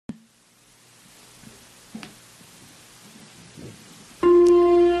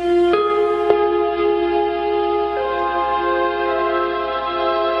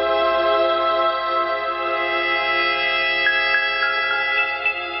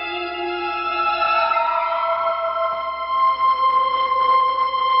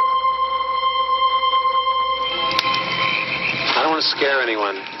scare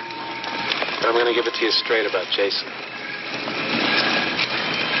anyone, but I'm going to give it to you straight about Jason.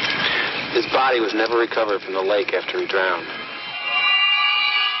 His body was never recovered from the lake after he drowned.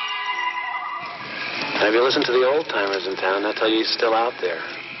 And if you listen to the old-timers in town, they'll tell you he's still out there.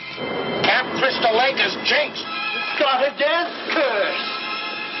 Camp Crystal Lake has jinxed. Got a death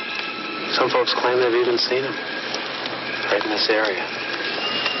curse. Some folks claim they've even seen him. Right in this area.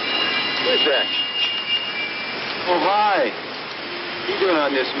 Who's that? Oh, hi. What are you doing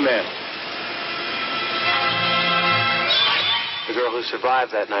on this mess? The girl who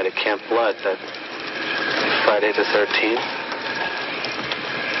survived that night at Camp Blood, that Friday the 13th,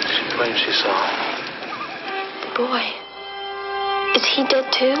 she claims she saw him. The boy. Is he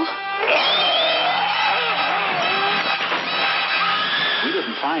dead too? We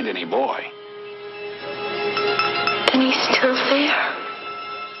didn't find any boy. Then he's still there.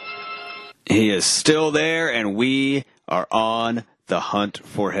 He is still there, and we are on the hunt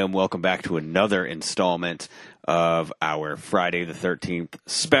for him. Welcome back to another installment of our Friday the 13th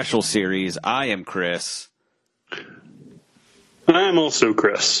special series. I am Chris. I'm also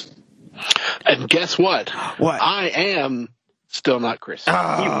Chris. And guess what? What? I am still not Chris. You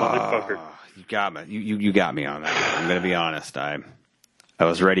motherfucker. You got me. You got me on that. I'm going to be honest. I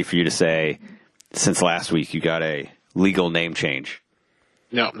was ready for you to say, since last week, you got a legal name change.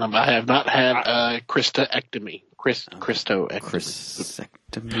 No, I have not had Christectomy. Christectomy.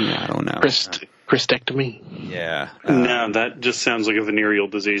 Christectomy? I don't know. Christectomy? Yeah. No, that just sounds like a venereal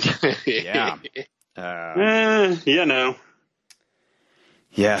disease. Yeah. No.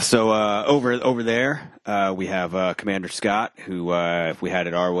 Yeah, so over there, we have Commander Scott, who, if we had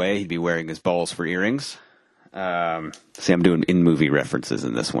it our way, he'd be wearing his balls for earrings. See, I'm doing in-movie references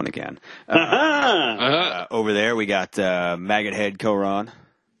in this one again. Over there, we got Maggot Head Koron.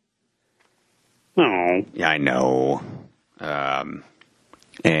 Oh. Yeah, I know. And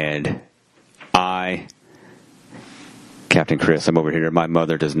I, Captain Chris, I'm over here. My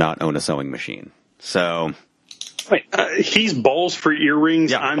mother does not own a sewing machine. So... Wait, he's balls for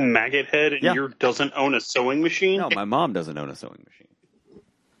earrings, Yeah. I'm Maggot Head, and you doesn't own a sewing machine? No, my mom doesn't own a sewing machine.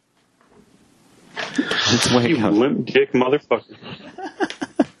 That's the way You it goes. limp dick motherfucker.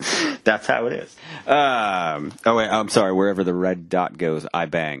 That's how it is. Oh, wait, I'm sorry. Wherever the red dot goes, I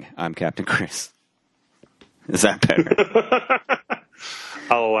bang. I'm Captain Chris. Is that better?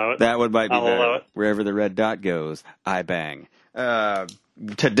 I'll allow it. That one might be I'll better. allow it. Wherever the red dot goes, I bang.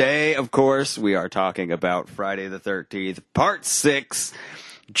 Today, of course, we are talking about Friday the 13th, Part 6,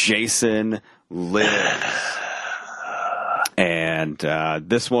 Jason Lives. And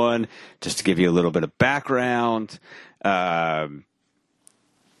this one, just to give you a little bit of background,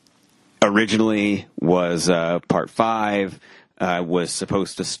 originally was Part 5, was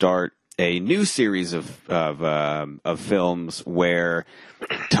supposed to start a new series of films where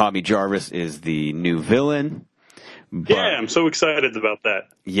Tommy Jarvis is the new villain. But, Yeah, I'm so excited about that.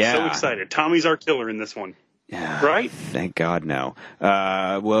 Yeah. So excited. Tommy's our killer in this one. Yeah, Right? Thank God, no.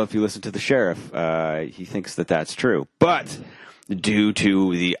 Well, if you listen to the sheriff, he thinks that that's true. But due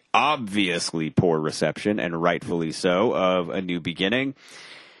to the obviously poor reception, and rightfully so, of A New Beginning,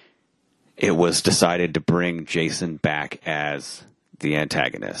 it was decided to bring Jason back as the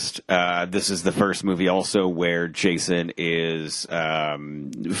antagonist. This is the first movie also where Jason is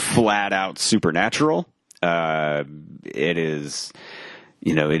flat out supernatural. It is,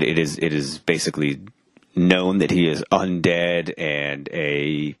 it is basically known that he is undead and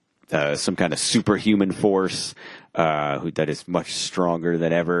some kind of superhuman force that is much stronger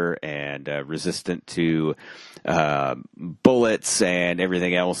than ever and resistant to bullets and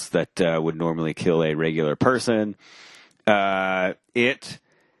everything else that would normally kill a regular person. It,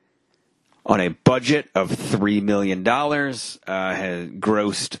 on a budget of $3 million, has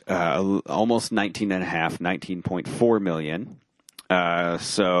grossed almost $19.4 million.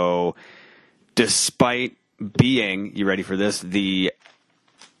 So, despite being, you ready for this, the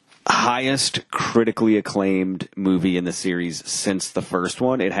highest critically acclaimed movie in the series since the first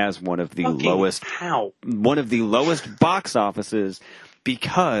one, it has one of the lowest box offices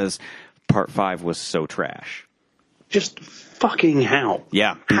because Part 5 was so trash. Just fucking how?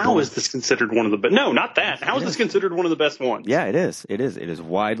 Yeah. How is this considered one of the best? No, not that. How is this considered one of the best ones? Yeah, it is. It is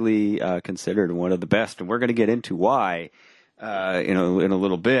widely considered one of the best, and we're going to get into why in a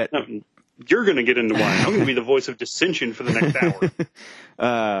little bit. No, you're going to get into why. I'm going to be the voice of dissension for the next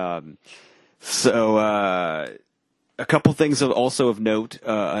hour. So a couple things also of note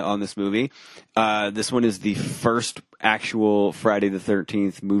on this movie. This one is the first actual Friday the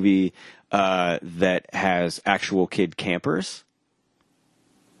 13th movie that has actual kid campers.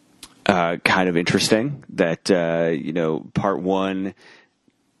 kind of interesting that, part 1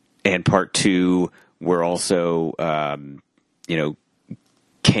 and part 2 were also,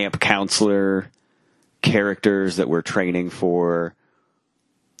 camp counselor characters that were training for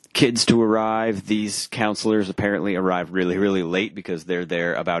kids to arrive. These counselors apparently arrive really, really late because they're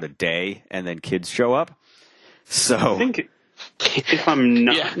there about a day and then kids show up. So I think, if I'm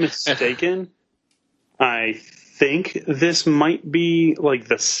not mistaken, I think this might be like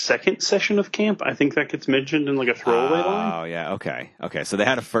the second session of camp. I think that gets mentioned in like a throwaway line. Oh yeah, okay. So they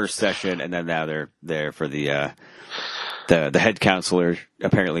had a first session, and then now they're there for the head counselor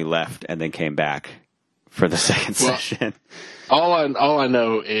apparently left and then came back for the second session. All I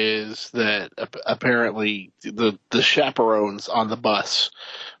know is that apparently the chaperones on the bus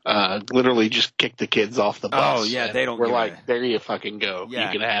literally just kicked the kids off the bus. Oh yeah, they don't. We're like, there you fucking go. Yeah.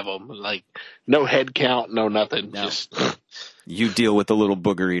 You can have them. Like, no head count, no nothing. No. Just you deal with the little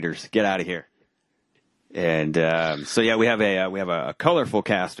booger eaters. Get out of here. And we have a colorful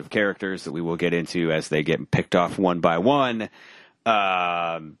cast of characters that we will get into as they get picked off one by one.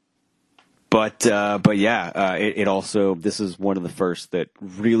 It also, this is one of the first that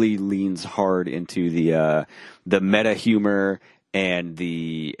really leans hard into the meta humor and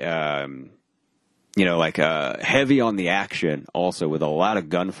the heavy on the action, also with a lot of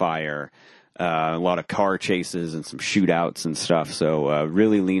gunfire, a lot of car chases and some shootouts and stuff. So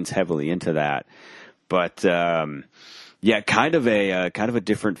really leans heavily into that. But kind of a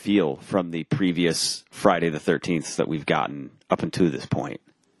different feel from the previous Friday the 13th that we've gotten up until this point.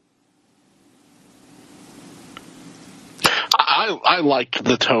 I like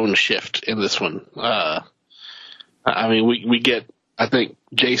the tone shift in this one. We get, I think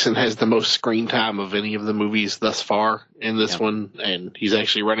Jason has the most screen time of any of the movies thus far in this one, and he's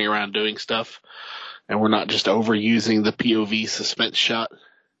actually running around doing stuff, and we're not just overusing the POV suspense shot.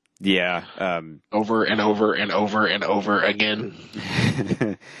 Yeah. Over and over and over and over again.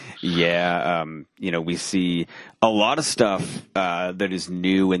 We see a lot of stuff that is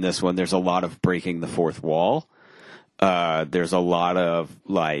new in this one. There's a lot of breaking the fourth wall. There's a lot of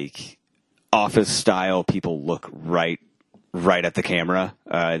like Office style. People look right at the camera.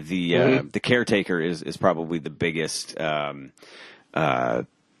 The caretaker is probably the biggest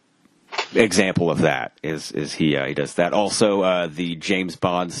example of that. Is he does that. Also, the James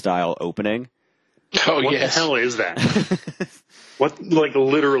Bond style opening. Oh, what the hell is that?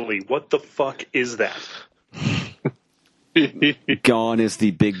 Literally, what the fuck is that? Gone is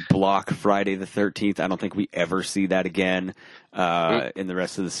the big block Friday the 13th. I don't think we ever see that again in the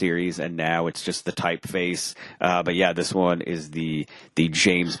rest of the series, and now it's just the typeface. This one is the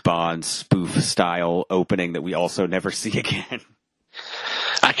James Bond spoof style opening that we also never see again.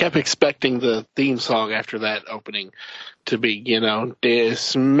 I kept expecting the theme song after that opening to be,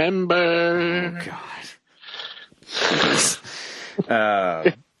 Dismember. Oh,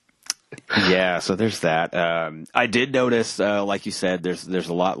 God. So there's that. I did notice, like you said, there's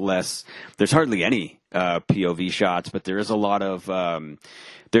a lot less. There's hardly any POV shots, but there is a lot of.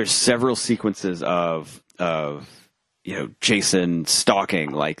 There's several sequences of Jason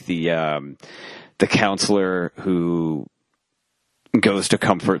stalking, like the counselor who goes to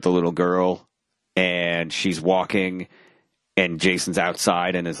comfort the little girl, and she's walking, and Jason's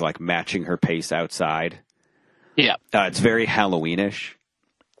outside and is like matching her pace outside. Yeah, it's very Halloweenish.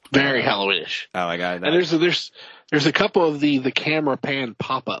 Very Halloweenish. Oh my God! And there's a couple of the camera pan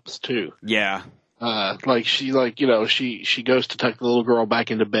pop-ups too. Yeah. She goes to tuck the little girl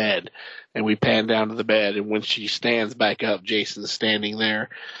back into bed, and we pan down to the bed, and when she stands back up, Jason's standing there,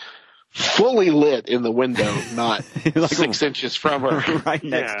 fully lit in the window, not 6 inches from her, right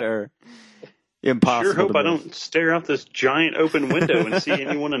next to her. Impossible. Sure hope I don't stare out this giant open window and see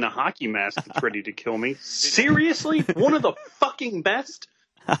anyone in a hockey mask that's ready to kill me. Seriously? One of the fucking best?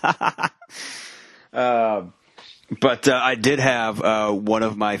 But I did have one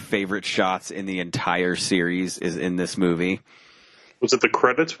of my favorite shots in the entire series is in this movie. Was it the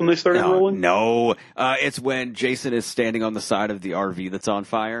credits when they started rolling? No. It's when Jason is standing on the side of the RV that's on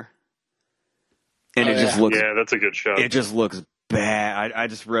fire. And it just looks... Yeah, that's a good shot. It just looks bad. I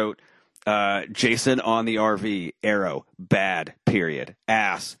just wrote, Jason on the RV, arrow, bad, period.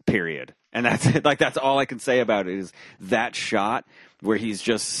 Ass, period. And that's it. Like, that's all I can say about it is that shot where he's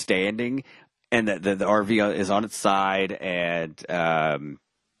just standing and the RV is on its side and,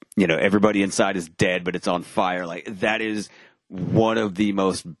 everybody inside is dead, but it's on fire. Like, that is one of the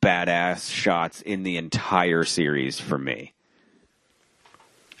most badass shots in the entire series for me.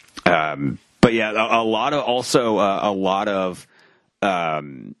 A lot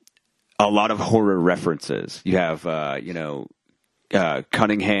of horror references. You have,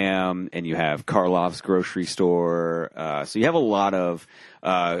 Cunningham, and you have Karloff's grocery store. So you have a lot of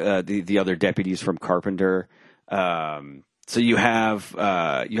the other deputies from Carpenter. So you have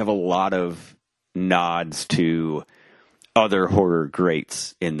a lot of nods to other horror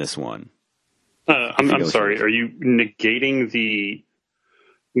greats in this one. I'm sorry. Are you negating the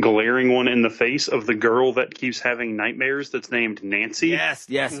glaring one in the face of the girl that keeps having nightmares that's named Nancy? Yes,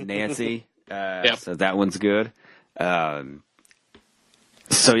 Nancy. Yep. So that one's good.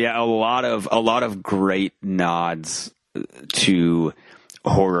 So yeah, a lot of great nods to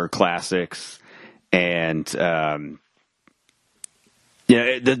horror classics, and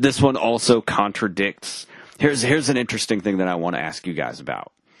this one also contradicts. Here's an interesting thing that I want to ask you guys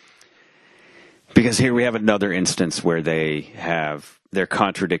about, because here we have another instance where they're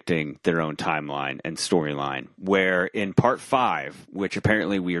contradicting their own timeline and storyline. Where in part 5, which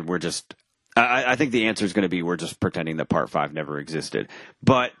apparently we're just. I think the answer is going to be we're just pretending that Part 5 never existed.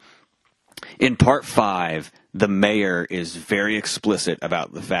 But in Part 5, the mayor is very explicit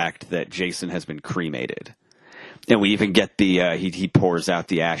about the fact that Jason has been cremated. And we even get he pours out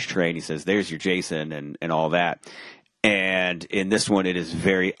the ashtray and he says, "There's your Jason," and all that. And in this one, it is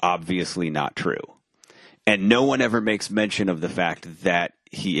very obviously not true. And no one ever makes mention of the fact that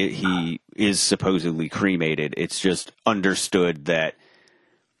he is supposedly cremated. It's just understood that,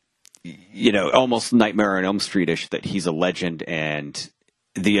 almost Nightmare on Elm Street-ish, that he's a legend, and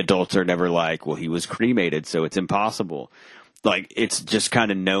the adults are never like, well, he was cremated, so it's impossible. Like, it's just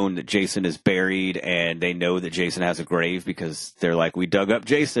kind of known that Jason is buried, and they know that Jason has a grave because they're like, we dug up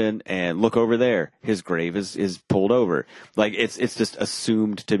Jason, and look over there. His grave is pulled over. Like, it's just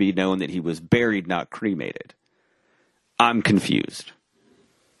assumed to be known that he was buried, not cremated. I'm confused.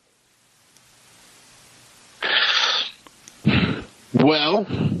 Well,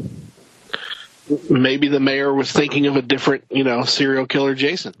 maybe the mayor was thinking of a different, serial killer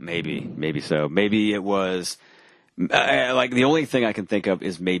Jason. Maybe so. Maybe it was like the only thing I can think of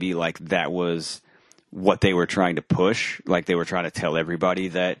is maybe like that was what they were trying to push. Like they were trying to tell everybody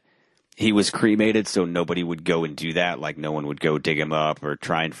that he was cremated, so nobody would go and do that. Like no one would go dig him up or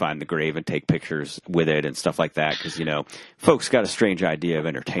try and find the grave and take pictures with it and stuff like that. Because folks got a strange idea of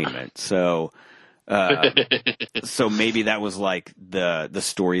entertainment. So maybe that was like the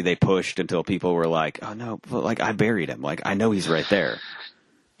story they pushed until people were like, oh no, but like I buried him. Like I know he's right there.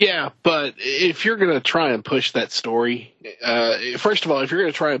 Yeah, but if you're going to try and push that story, first of all, if you're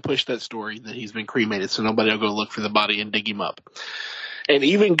going to try and push that story that he's been cremated so nobody will go look for the body and dig him up, and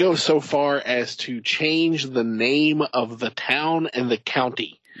even go so far as to change the name of the town and the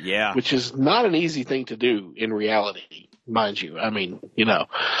county, which is not an easy thing to do in reality, mind you. I mean,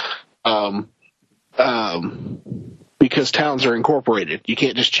 because towns are incorporated. You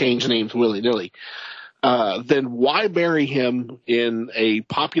can't just change names willy-nilly. Then why bury him in a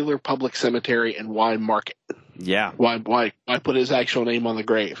popular public cemetery and why mark it? Yeah. Why put his actual name on the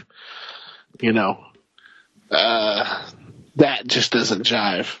grave? That just doesn't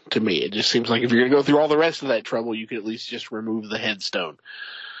jive to me. It just seems like if you're going to go through all the rest of that trouble, you could at least just remove the headstone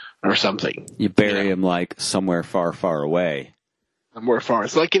or something. You bury him like somewhere far, far away. Somewhere far.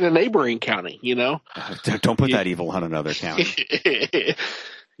 It's like in a neighboring county, Don't put that evil on another county.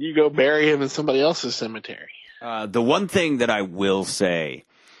 You go bury him in somebody else's cemetery. The one thing that I will say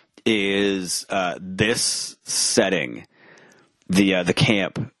is this setting, the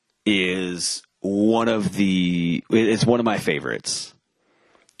camp, is one of my favorites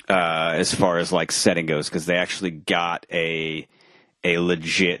as far as like setting goes, because they actually got a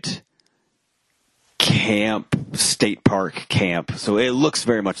legit camp, state park camp, so it looks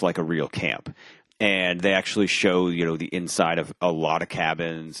very much like a real camp. And they actually show, the inside of a lot of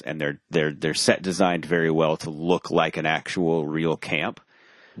cabins, and they're set designed very well to look like an actual real camp.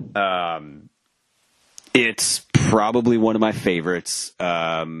 It's probably one of my favorites.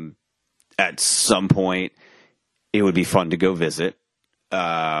 At some point, it would be fun to go visit.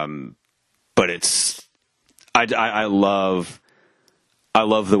 But I love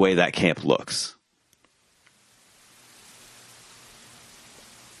the way that camp looks.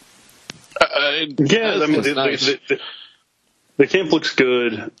 The camp looks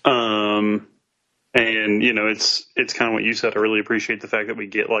good, and it's kind of what you said. I really appreciate the fact that we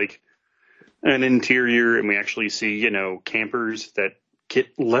get like an interior, and we actually see campers that get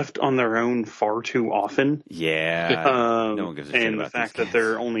left on their own far too often. Yeah, no one gives a shit and about the fact these that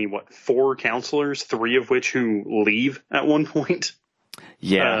there are only 4 counselors, 3 of which who leave at one point.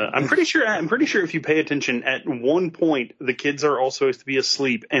 Yeah, I'm pretty sure if you pay attention, at one point the kids are all supposed to be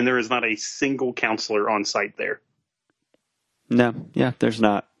asleep, and there is not a single counselor on site there. No, yeah, there's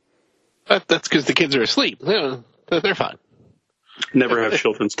not. That's because the kids are asleep. They're fine. Never have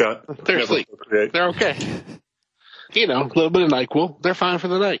children, Scott. They're Never asleep. procreate. They're okay. You know, a little bit of NyQuil. They're fine for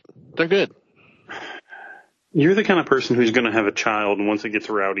the night. They're good. You're the kind of person who's going to have a child, and once it gets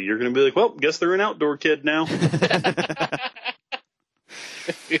rowdy, you're going to be like, well, guess they're an outdoor kid now.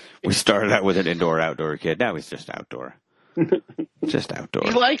 We started out with an indoor-outdoor kid. Now he's just outdoor. Just outdoor.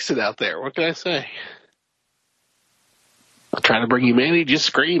 He likes it out there. What can I say? I'm trying to bring him in. He just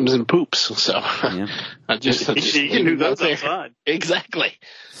screams and poops. So Yeah. I just You can do those outside. Exactly.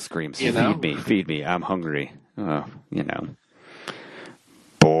 Screams, You know? feed me, I'm hungry. Oh, you know.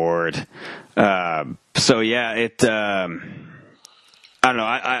 Bored. So yeah, it, I don't know,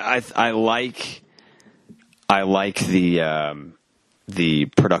 I like the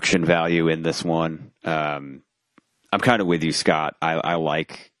production value in this one. I'm kind of with you, Scott. I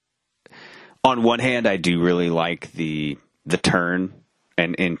like, on one hand, I do really like the turn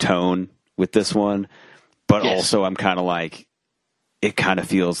and in tone with this one, but Yes. also I'm kind of like, it kind of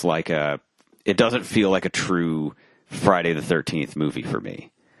feels like it doesn't feel like a true Friday the 13th movie for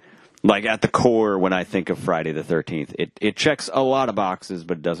me. Like at the core, when I think of Friday the 13th, it checks a lot of boxes,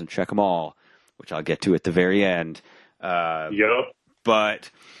 but it doesn't check them all, which I'll get to at the very end. Yup. But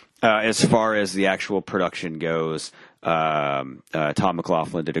as far as the actual production goes, Tom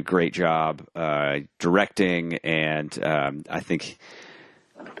McLaughlin did a great job directing, and I think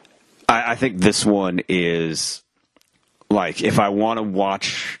this one is like, if I want to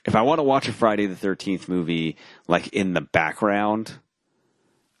watch a Friday the 13th movie like in the background,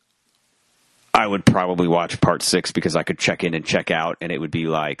 I would probably watch part 6, because I could check in and check out, and it would be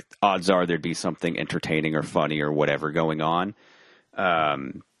like, odds are there'd be something entertaining or funny or whatever going on.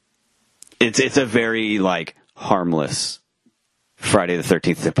 It's a very like harmless Friday the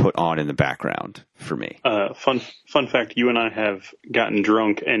 13th to put on in the background for me. Fun fact, you and I have gotten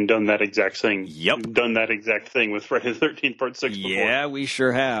drunk and done that exact thing. Yep. Done that exact thing with Friday the 13th Part 6 before. Yeah, we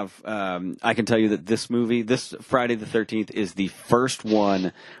sure have. I can tell you that this Friday the 13th, is the first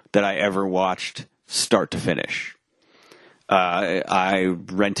one that I ever watched start to finish. I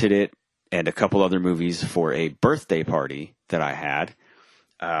rented it and a couple other movies for a birthday party that I had.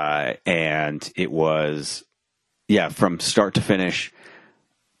 And it was, from start to finish,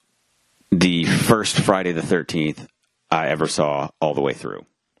 the first Friday the 13th I ever saw all the way through.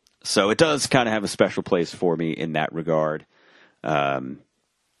 So it does kind of have a special place for me in that regard. So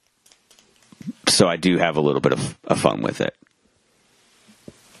I do have a little bit of fun with it.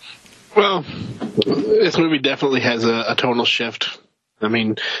 Well, this movie definitely has a tonal shift. I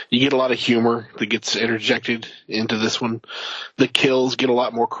mean, you get a lot of humor that gets interjected into this one. The kills get a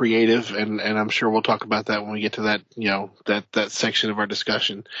lot more creative, and I'm sure we'll talk about that when we get to that, that section of our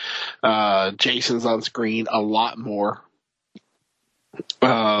discussion. Jason's on screen a lot more.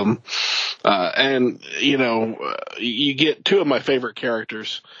 And, you get two of my favorite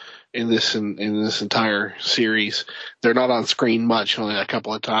characters in this entire series. They're not on screen much, only a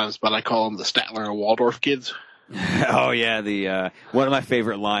couple of times, but I call them the Statler and Waldorf kids. Oh yeah, the one of my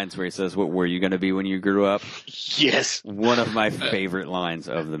favorite lines where he says, "What were you going to be when you grew up?" Yes, one of my favorite lines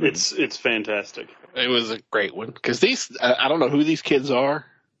of the movie. It's fantastic. It was a great one, because I don't know who these kids are,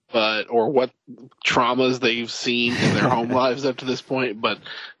 or what traumas they've seen in their home lives up to this point, but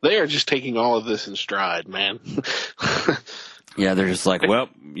they are just taking all of this in stride, man. Yeah, they're just like, well,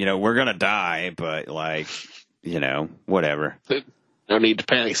 we're gonna die, but like, whatever. No need to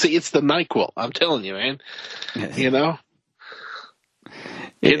panic. See, it's the NyQuil. I'm telling you, man. Kids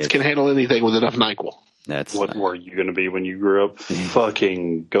can handle anything with enough NyQuil. What were you going to be when you grew up?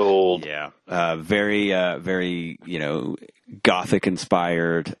 Fucking gold. Yeah. Very, very, Gothic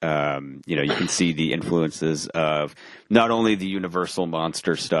inspired. You can see the influences of not only the Universal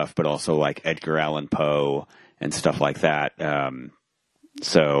monster stuff, but also like Edgar Allan Poe and stuff like that.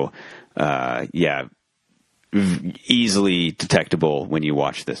 Easily detectable when you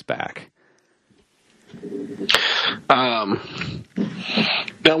watch this back. Now,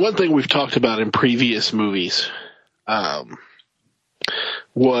 one thing we've talked about in previous movies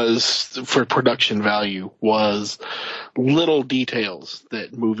was, for production value, was little details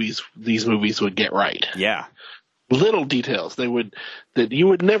that these movies would get right. Yeah. Little details that you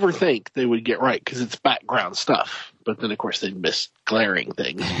would never think they would get right, because it's background stuff. But then, of course, they miss glaring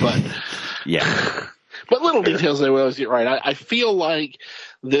things. But yeah. But little details they would always get right. I feel like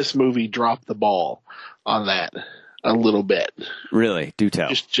this movie dropped the ball on that a little bit. Really? Do tell.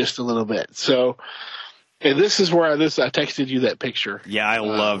 Just a little bit. So, and this is where I texted you that picture. Yeah, I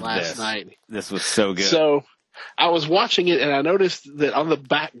loved last this. night. This was so good. So, I was watching it, and I noticed that on the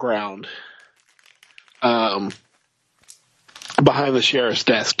background, behind the sheriff's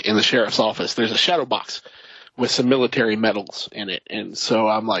desk in the sheriff's office, there's a shadow box with some military medals in it. And so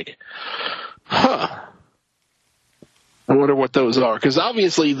I'm like, I wonder what those are. Because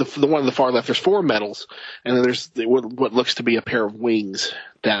obviously the one on the far left, there's 4 medals, and then there's what looks to be a pair of wings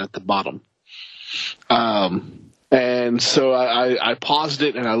down at the bottom. And so I paused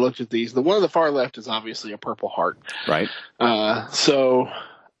it and I looked at these. The one on the far left is obviously a Purple Heart. Right. So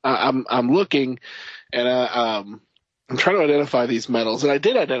I'm looking and I'm trying to identify these medals, and I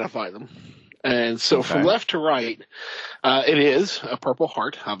did identify them. And so from left to right, it is a Purple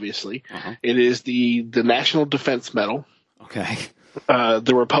Heart, obviously. Uh-huh. It is the National Defense Medal. Okay.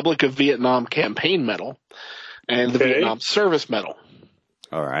 The Republic of Vietnam Campaign Medal, and the Vietnam Service Medal.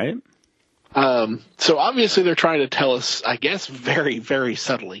 All right. So obviously they're trying to tell us, I guess very, very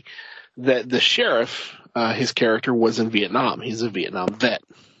subtly, that the sheriff, his character was in Vietnam. He's a Vietnam vet.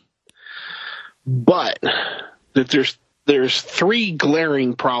 But that there's 3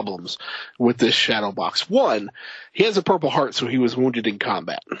 glaring problems with this shadow box. One, he has a Purple Heart, so he was wounded in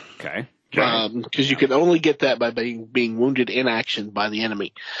combat. Okay. Because you can only get that by being wounded in action by the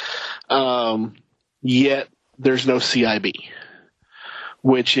enemy. Yet there's no CIB.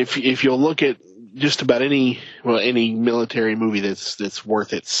 Which, if you'll look at just about any military movie that's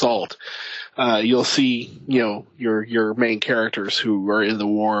worth its salt, you'll see, your main characters who are in the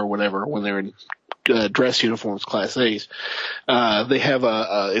war or whatever, when they're in dress uniforms, Class A's, they have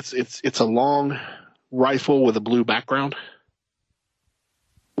it's a long rifle with a blue background.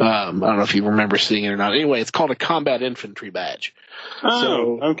 I don't know if you remember seeing it or not. Anyway, it's called a combat infantry badge.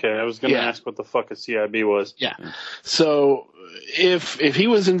 Oh, okay. I was going to ask what the fuck a CIB was. Yeah. So if he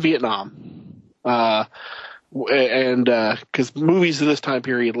was in Vietnam, and because movies of this time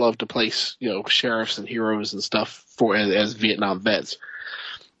period love to place sheriffs and heroes and stuff as Vietnam vets,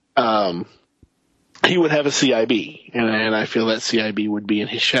 he would have a CIB, and I feel that CIB would be in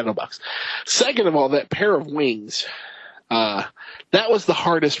his shadow box. Second of all, that pair of wings. That was the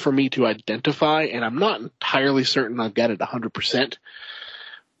hardest for me to identify, and I'm not entirely certain I've got it 100%.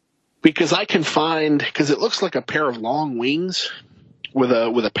 Because because it looks like a pair of long wings with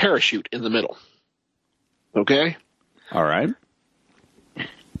a parachute in the middle. Okay? All right.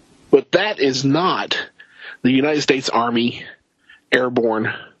 But that is not the United States Army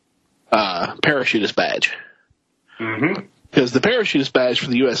Airborne parachutist badge. Mm-hmm. Because the parachutist badge for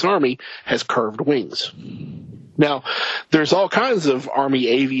the U.S. Army has curved wings. Now, there's all kinds of Army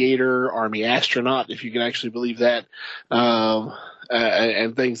aviator, Army astronaut, if you can actually believe that,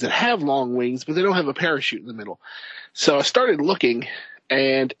 and things that have long wings, but they don't have a parachute in the middle. So I started looking,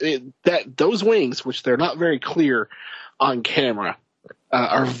 and those wings, which they're not very clear on camera,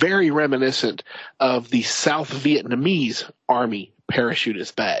 are very reminiscent of the South Vietnamese Army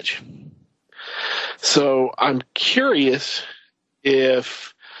parachutist badge. So I'm curious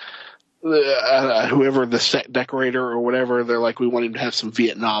if whoever the set decorator or whatever, they're like, we want him to have some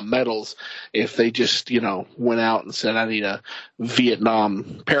Vietnam medals. If they just, went out and said, I need a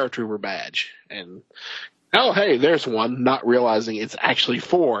Vietnam paratrooper badge. And, oh, hey, there's one, not realizing it's actually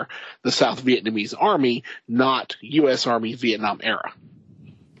for the South Vietnamese Army, not U.S. Army Vietnam era.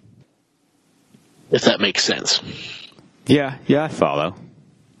 If that makes sense. Yeah, I follow.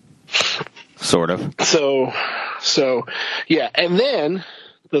 Sort of. So, yeah. And then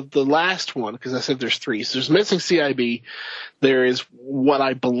the last one, because I said there's 3. So there's missing CIB. There is what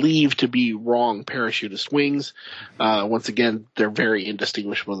I believe to be wrong parachutist wings. Once again, they're very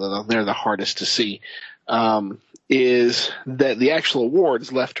indistinguishable. They're the hardest to see. Is that the actual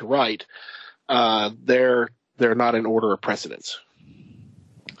awards left to right, they're not in order of precedence.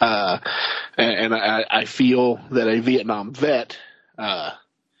 And I feel that a Vietnam vet,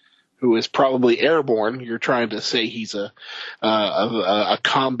 who is probably airborne, you're trying to say he's a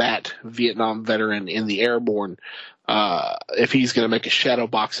combat Vietnam veteran in the airborne. If he's going to make a shadow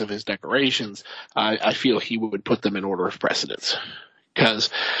box of his decorations, I feel he would put them in order of precedence. Because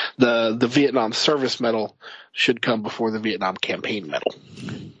the Vietnam Service Medal should come before the Vietnam Campaign Medal.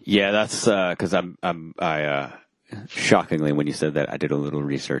 Yeah, that's because I shockingly, when you said that, I did a little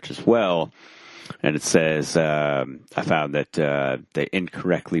research as well. And it says, I found that they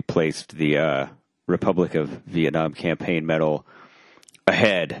incorrectly placed the Republic of Vietnam Campaign Medal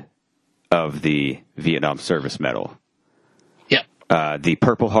ahead of the Vietnam Service Medal. Yep. The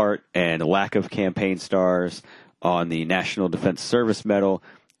Purple Heart and lack of campaign stars on the National Defense Service Medal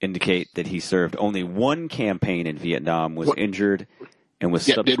indicate that he served only one campaign in Vietnam, was injured, and was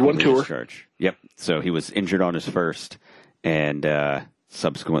subsequently discharged. Yep. So he was injured on his first and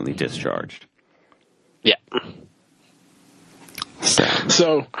subsequently discharged. Yeah.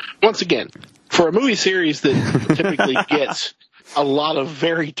 So once again, for a movie series that typically gets a lot of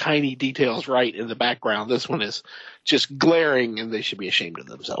very tiny details right in the background. This one is just glaring, and they should be ashamed of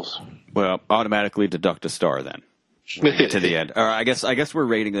themselves. Well, automatically deduct a star then. When we get to the end. Or I guess we're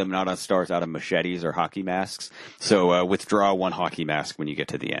rating them not on stars out of machetes or hockey masks. So withdraw one hockey mask when you get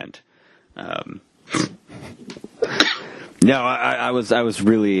to the end. No, I was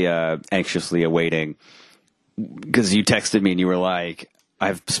really anxiously awaiting, because you texted me and you were like,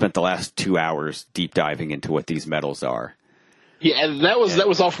 I've spent the last 2 hours deep diving into what these medals are. Yeah, and that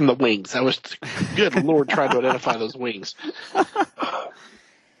was all from the wings. I was, good Lord, trying to identify those wings.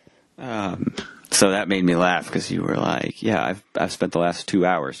 So that made me laugh, because you were like, yeah, I've spent the last 2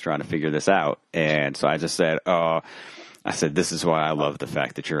 hours trying to figure this out. And so I just said, this is why I love the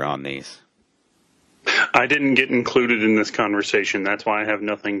fact that you're on these. I didn't get included in this conversation. That's why I have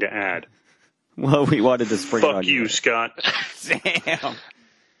nothing to add. Well, we wanted to spring it on you, Scott. Damn.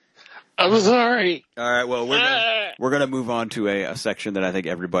 I'm sorry. All right, well, we're gonna move on to a section that I think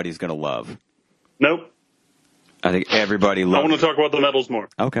everybody's gonna love. Nope. I think everybody loves. I want to talk about the medals more.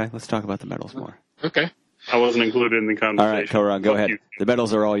 Okay, let's talk about the medals more. Okay. I wasn't included in the conversation. All right, Koran, go ahead. You. The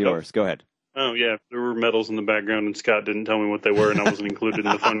medals are all yours. Go ahead. Oh, yeah. There were medals in the background, and Scott didn't tell me what they were, and I wasn't included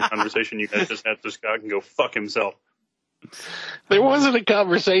in the fun conversation you guys just had, so Scott can go fuck himself. There wasn't a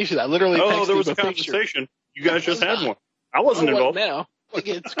conversation. I literally texted there was him a picture. conversation. You guys just had one. I wasn't involved. Now.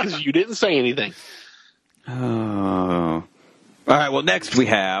 It's because you didn't say anything. Oh. All right, well, next we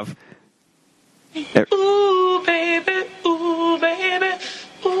have... Ooh, baby, ooh, baby,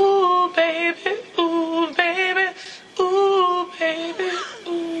 ooh, baby, ooh, baby, ooh, baby,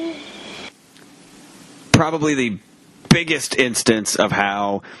 ooh. Probably the biggest instance of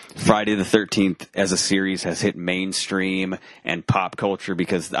how Friday the 13th as a series has hit mainstream and pop culture,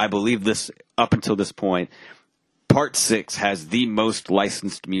 because I believe this, up until this point, Part 6 has the most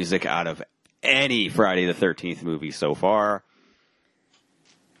licensed music out of any Friday the 13th movie so far.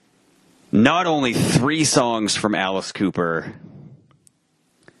 Not only 3 songs from Alice Cooper,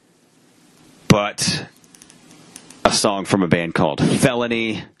 but a song from a band called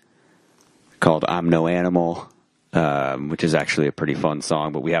Felony, called I'm No Animal, which is actually a pretty fun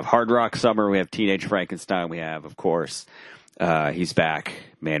song. But we have Hard Rock Summer, we have Teenage Frankenstein, we have, of course, He's Back,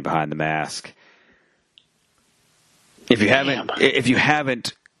 Man Behind the Mask. If you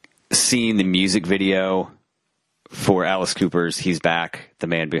haven't seen the music video for Alice Cooper's He's Back, The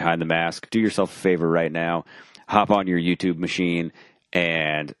Man Behind the Mask, do yourself a favor right now. Hop on your YouTube machine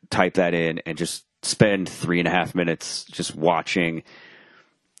and type that in and just spend 3.5 minutes just watching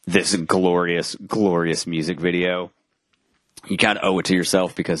this glorious, glorious music video. You kind of owe it to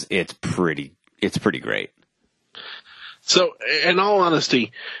yourself, because it's pretty great. So, in all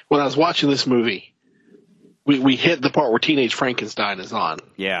honesty, when I was watching this movie, we hit the part where Teenage Frankenstein is on.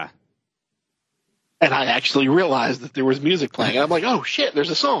 Yeah. And I actually realized that there was music playing. And I'm like, oh, shit,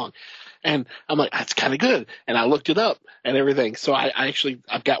 there's a song. And I'm like, that's kind of good. And I looked it up and everything. So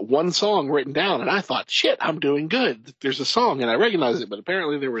I've got one song written down, and I thought, shit, I'm doing good. There's a song, and I recognized it. But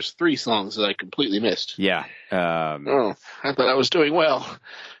apparently there was 3 songs that I completely missed. Yeah. I thought I was doing well.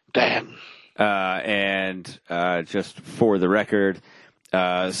 Damn. And just for the record,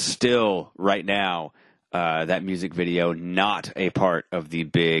 still right now, that music video not a part of the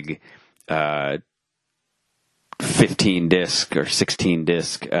big 15-disc or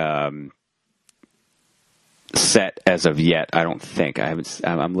 16-disc set as of yet. I don't think.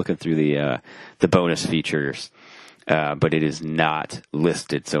 I'm looking through the bonus features, but it is not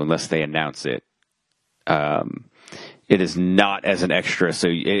listed. So unless they announce it, it is not as an extra. So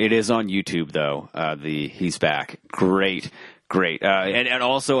it is on YouTube though. The He's Back, great, and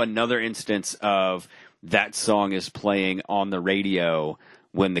also another instance of that song is playing on the radio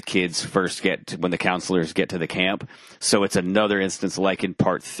when the kids when the counselors get to the camp. So it's another instance, like in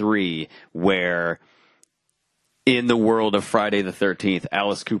Part 3, where in the world of Friday the 13th,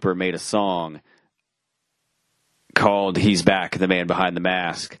 Alice Cooper made a song called He's Back, The Man Behind the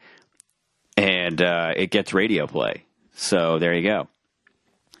Mask, and it gets radio play. So there you go.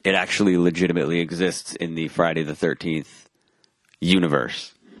 It actually legitimately exists in the Friday the 13th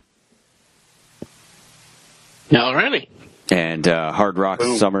universe. Alrighty. And Hard Rock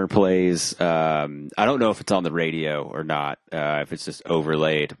Summer plays. I don't know if it's on the radio or not. If it's just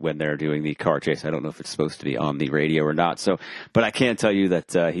overlaid when they're doing the car chase, I don't know if it's supposed to be on the radio or not. So, but I can tell you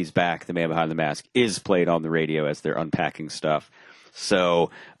that He's Back, The Man Behind the Mask, is played on the radio as they're unpacking stuff. So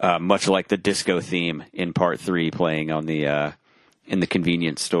much like the disco theme in Part 3 playing on the in the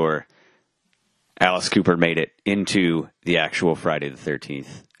convenience store, Alice Cooper made it into the actual Friday the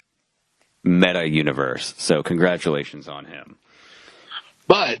 13th meta universe. So congratulations on him.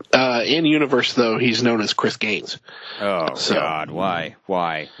 But in universe, though, he's known as Chris Gaines. Oh, So- God. Why?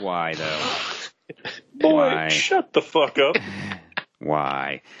 Why, though? Boy, Why? shut the fuck up.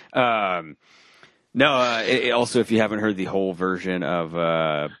 Why? Also, if you haven't heard the whole version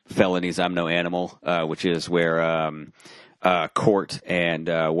of Felonies, I'm No Animal, which is where Court and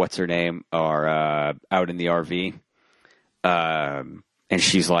what's her name are out in the RV. And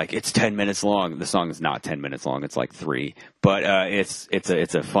she's like, it's 10 minutes long. The song is not 10 minutes long. It's like 3. But it's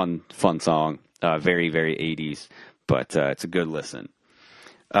a fun song. Very, very 80s. But it's a good listen.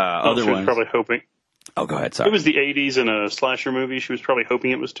 Other She was ones. probably hoping. Oh, go ahead. Sorry. It was the 80s in a slasher movie. She was probably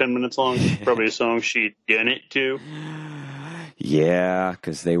hoping it was 10 minutes long. Probably a song she'd get it to. Yeah,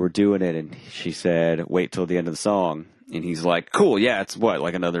 because they were doing it, and she said, wait till the end of the song. And he's like, cool, yeah, it's what,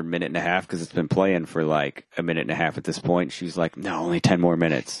 like another minute and a half, because it's been playing for like a minute and a half at this point. She's like, no, only 10 more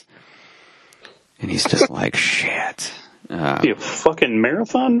minutes. And he's just like, shit. Be a fucking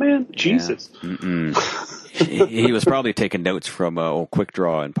marathon, man? Jesus. He was probably taking notes from old Quick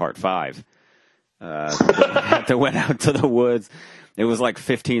Draw in part 5. They went out to the woods. It was like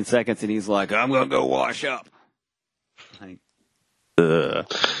 15 seconds, and he's like, I'm going to go wash up. Like,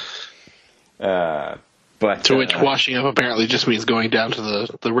 but To which washing up apparently just means going down to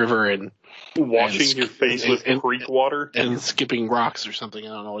the river and Washing your face with creek water. and skipping rocks or something. I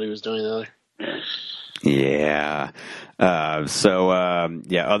don't know what he was doing there. yeah.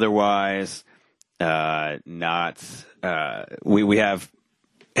 Otherwise, not. We have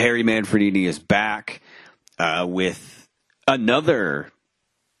Harry Manfredini is back with another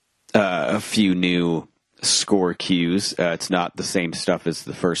a few new score cues. It's not the same stuff as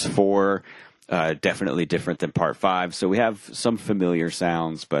the first 4. Definitely different than part 5. So we have some familiar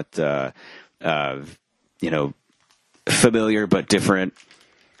sounds, but familiar but different.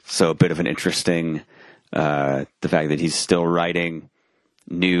 So a bit of an interesting. The fact that he's still writing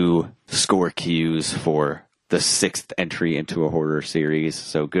new score cues for the 6th entry into a horror series.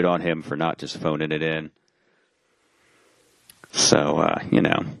 So good on him for not just phoning it in. So,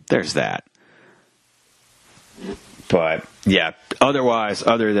 there's that. But yeah, otherwise,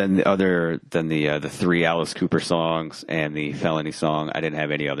 other than the 3 Alice Cooper songs and the Felony song, I didn't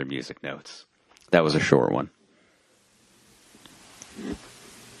have any other music notes. That was a short one.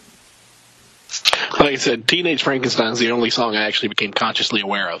 Like I said, Teenage Frankenstein's the only song I actually became consciously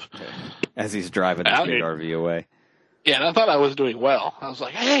aware of. As he's driving the big RV away. Yeah, and I thought I was doing well. I was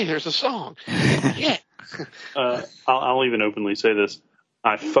like, hey, there's a song. Yeah. I'll even openly say this.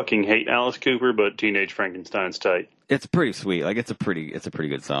 I fucking hate Alice Cooper, but Teenage Frankenstein's tight. It's pretty sweet. Like it's a pretty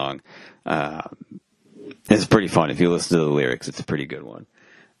good song. It's pretty fun if you listen to the lyrics. It's a pretty good one.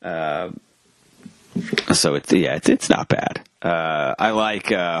 So it's not bad. I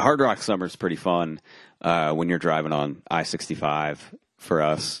like Hard Rock Summer's pretty fun when you're driving on I-65 for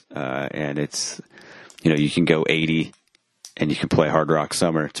us, and it's you can go 80 and you can play Hard Rock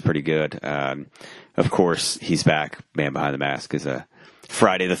Summer. It's pretty good. Of course, he's back. Man Behind the Mask is a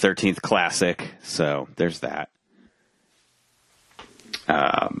Friday the 13th classic, so there's that.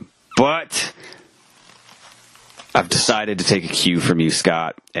 But I've decided to take a cue from you,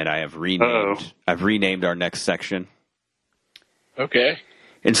 Scott, and I have renamed our next section. Okay.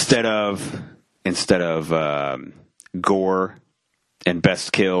 Instead of gore and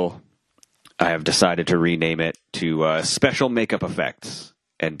best kill, I have decided to rename it to special makeup effects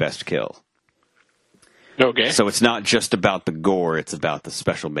and best kill. Okay. So it's not just about the gore; it's about the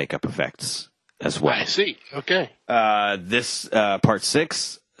special makeup effects as well. I see. Okay. This part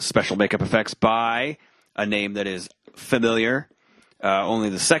 6, special makeup effects by a name that is familiar. Only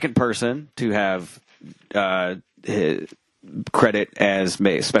the second person to have credit as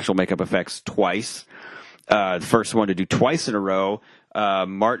special makeup effects twice. The first one to do twice in a row,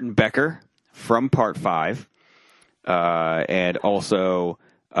 Martin Becker from Part 5, and also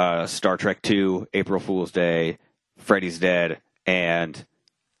Star Trek II, April Fool's Day, Freddy's Dead, and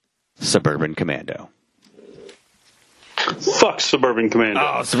Suburban Commando. Fuck Suburban Commando.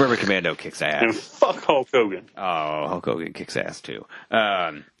 Oh, Suburban Commando kicks ass. And fuck Hulk Hogan. Oh, Hulk Hogan kicks ass too.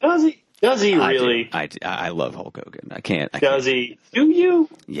 Does he? Does he really? I love Hulk Hogan. I can't. Does he? Do you?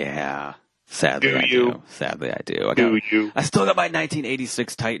 Yeah. Sadly, Do I you? do. Sadly, I do. You? I still got my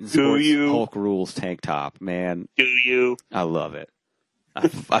 1986 Titan Sports Hulk Rules tank top, man. Do you? I love it.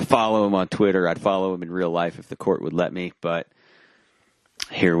 I follow him on Twitter. I'd follow him in real life if the court would let me, but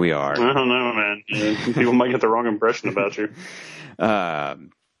here we are. I don't know, man. People might get the wrong impression about you.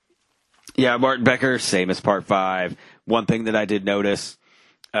 Yeah, Martin Becker, same as Part 5. One thing that I did notice,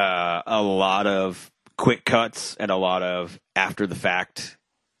 a lot of quick cuts and a lot of after-the-fact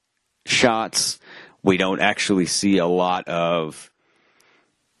shots. We don't actually see a lot of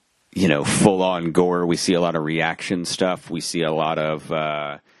full on gore. We see a lot of reaction stuff. We see a lot of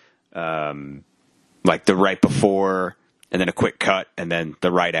like the right before, and then a quick cut, and then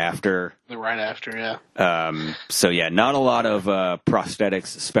the right after. The right after, yeah. So yeah, not a lot of prosthetics,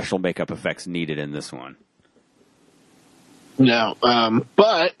 special makeup effects needed in this one. No,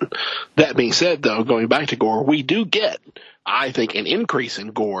 but that being said, though, going back to gore, we do get, I think, an increase in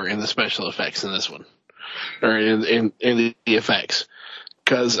gore in the special effects in this one, or in the effects.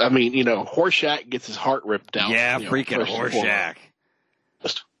 Because, I mean, Horshack gets his heart ripped out. Yeah, freaking Horshack.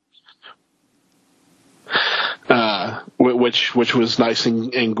 Which was nice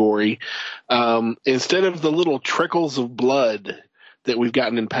and gory. Instead of the little trickles of blood that we've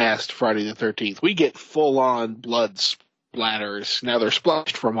gotten in past Friday the 13th, we get full-on blood splatters. Now they're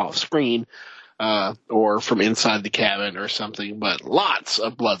splashed from off screen, or from inside the cabin or something, but lots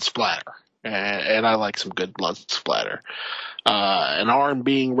of blood splatter. And I like some good blood splatter. An arm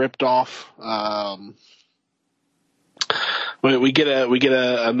being ripped off. We get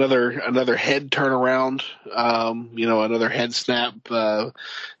another head turnaround. Another head snap. The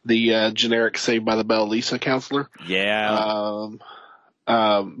generic Saved by the Bell Lisa counselor. Yeah.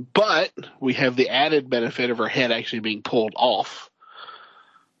 But we have the added benefit of her head actually being pulled off.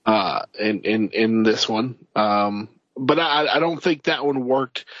 In this one. But I don't think that one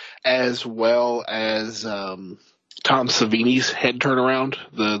worked as well as Tom Savini's head turnaround,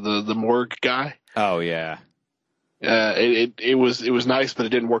 the morgue guy. Oh yeah. It was nice, but it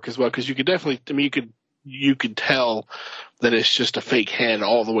didn't work as well because you could definitely. I mean, you could tell that it's just a fake head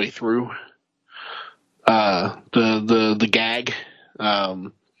all the way through. The gag.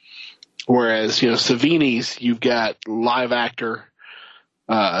 Whereas Savini's, you've got live actor,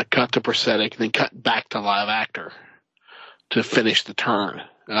 cut to prosthetic, then cut back to live actor to finish the turn.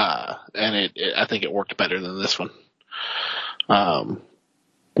 And I think it worked better than this one.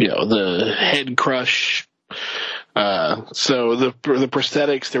 The head crush. So the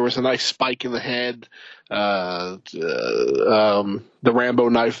prosthetics, there was a nice spike in the head. The Rambo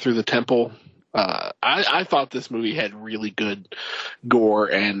knife through the temple. I thought this movie had really good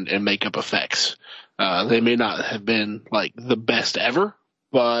gore and makeup effects. They may not have been like the best ever,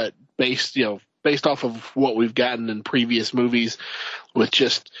 but based off of what we've gotten in previous movies with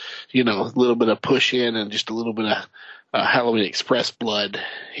just, a little bit of push in and just a little bit of Halloween Express blood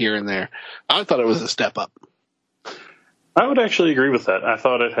here and there, I thought it was a step up. I would actually agree with that. I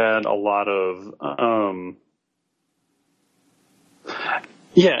thought it had a lot of,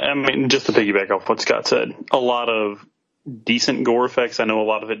 just to piggyback off what Scott said, a lot of decent gore effects. I know a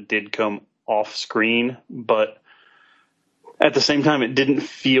lot of it did come off screen, but at the same time, it didn't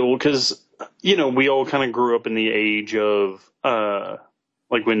feel, because, we all kind of grew up in the age of,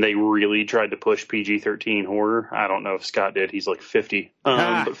 when they really tried to push PG-13 horror. I don't know if Scott did. He's like 50.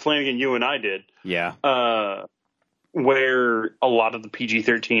 But Flanagan, you and I did. Yeah. Where a lot of the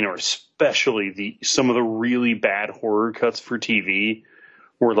PG-13, or especially some of the really bad horror cuts for TV,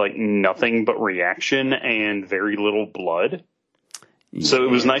 were like nothing but reaction and very little blood. Yeah. So it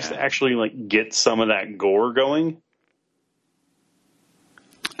was nice to actually get some of that gore going.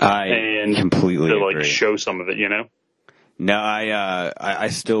 I completely agree. Show some of it, No, I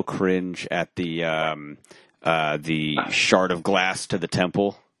still cringe at the shard of glass to the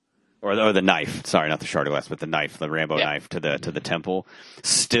temple, or the knife. Sorry, not the shard of glass, but the knife, the Rambo knife to the temple.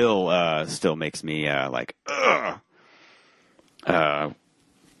 Still makes me ugh.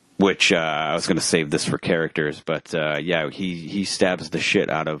 Which I was going to save this for characters, but he stabs the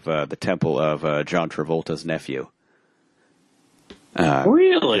shit out of the temple of John Travolta's nephew.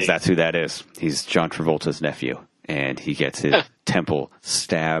 Really? 'Cause that's who that is. He's John Travolta's nephew, and he gets his temple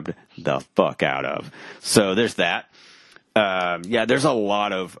stabbed the fuck out of. So there's that. There's a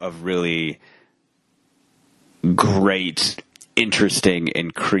lot of really great, interesting,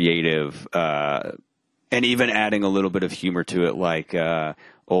 and creative, and even adding a little bit of humor to it, like not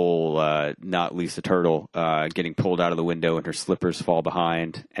Lisa Turtle getting pulled out of the window and her slippers fall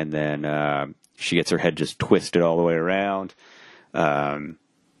behind, and then she gets her head just twisted all the way around.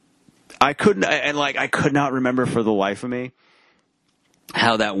 I could not remember for the life of me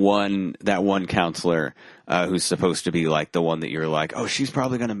how that one counselor, who's supposed to be like the one that you're like, oh, she's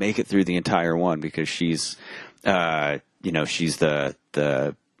probably going to make it through the entire one because she's, she's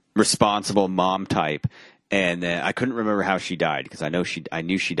the responsible mom type. And I couldn't remember how she died because I knew she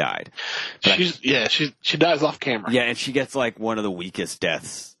died. She dies off camera. Yeah, and she gets like one of the weakest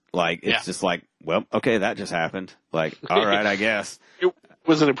deaths. Like, it's just like, well, okay, that just happened. Like, all right, I guess. It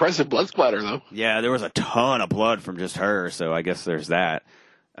was an impressive blood splatter, though. Yeah, there was a ton of blood from just her, so I guess there's that.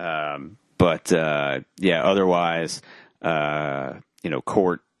 Otherwise,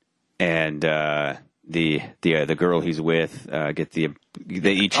 Court and the girl he's with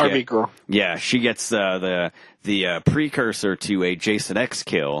they each RV get, girl. Yeah, she gets the precursor to a Jason X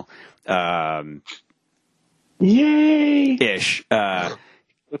kill. Yay! Ish.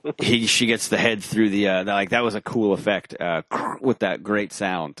 She gets the head through that was a cool effect with that great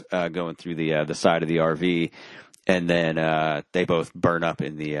sound going through the side of the RV, and then they both burn up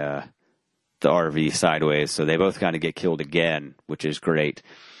in the RV sideways, so they both kind of get killed again, which is great.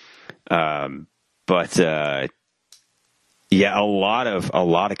 But yeah, a lot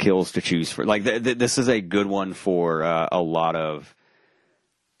of kills to choose for. Like this is a good one for a lot of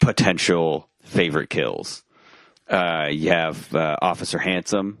potential favorite kills. You have Officer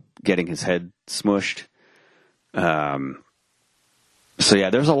Handsome getting his head smushed. So yeah,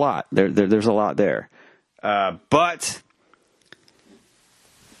 there's a lot. There's a lot there. But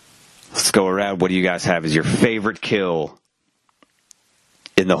let's go around. What do you guys have as your favorite kill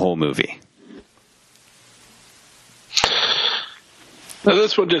in the whole movie? Now,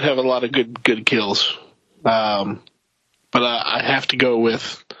 this one did have a lot of good kills. But I have to go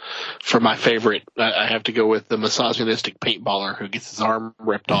with, for my favorite, I have to go with the misogynistic paintballer who gets his arm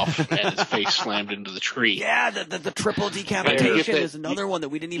ripped off and his face slammed into the tree. Yeah, the triple decapitation is another one that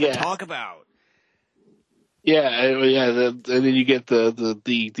we didn't even talk about. Yeah, and then you get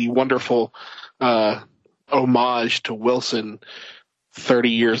the wonderful homage to Wilson 30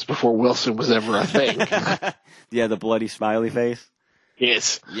 years before Wilson was ever a thing. Yeah, the bloody smiley face.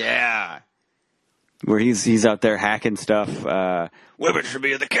 Yes. Yeah. Where he's out there hacking stuff. Women should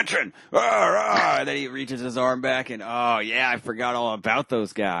be in the kitchen. And then he reaches his arm back and, oh, yeah, I forgot all about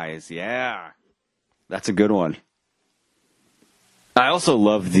those guys. Yeah. That's a good one. I also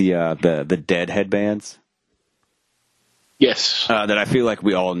love the dead headbands. Yes. That I feel like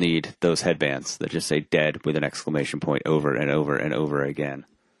we all need those headbands that just say dead with an exclamation point over and over and over again.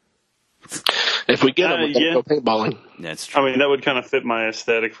 If we get them, we can go paintballing. That's true. I mean, that would kind of fit my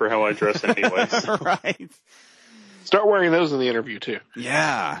aesthetic for how I dress anyways. Right. Start wearing those in the interview, too.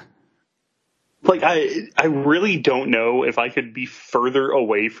 Yeah. Like, I really don't know if I could be further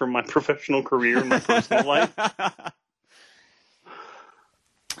away from my professional career and my personal life.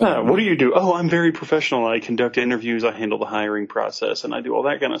 What do you do? Oh, I'm very professional. I conduct interviews. I handle the hiring process, and I do all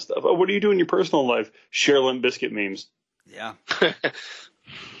that kind of stuff. Oh, what do you do in your personal life? Share Limp Bizkit memes. Yeah.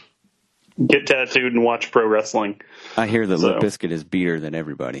 Get tattooed and watch pro wrestling. I hear that Limp Bizkit is beater than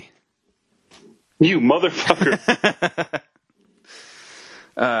everybody. You motherfucker.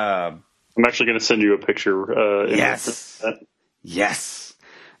 I'm actually going to send you a picture. Yes. Yes.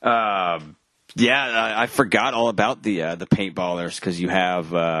 Yeah, I forgot all about the paintballers because you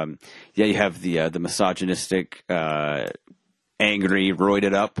have you have the misogynistic, angry,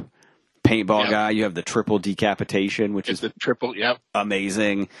 roided up paintball guy. You have the triple decapitation, which is the triple,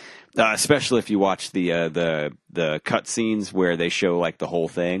 amazing. Especially if you watch the cut scenes where they show like the whole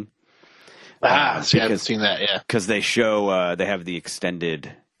thing. I haven't seen that yet. Because they show they have the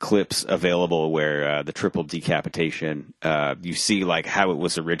extended clips available where the triple decapitation, you see like how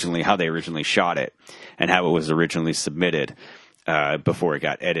they originally shot it and how it was originally submitted before it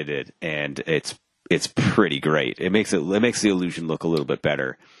got edited, and it's pretty great. It makes the illusion look a little bit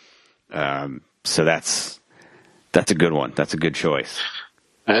better. So that's a good one. That's a good choice.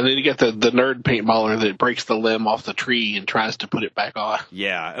 And then you get the nerd paintballer that breaks the limb off the tree and tries to put it back on.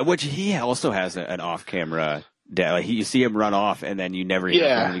 Yeah, which he also has an off-camera. Like you see him run off, and then you never hear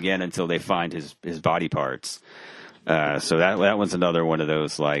from him again until they find his body parts. So that one's another one of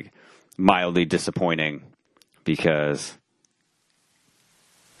those like mildly disappointing because.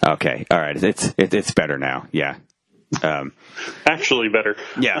 Okay, all right, it's better now. Yeah, actually better.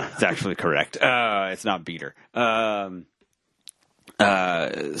 Yeah, it's actually correct. It's not beater.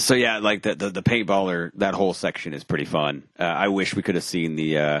 So yeah, like the paintballer, that whole section is pretty fun. I wish we could have seen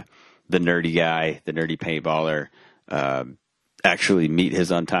the nerdy guy, the nerdy paintballer, actually meet his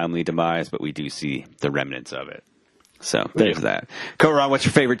untimely demise, but we do see the remnants of it. So there's that. Koran, what's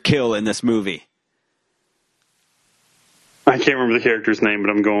your favorite kill in this movie? I can't remember the character's name, but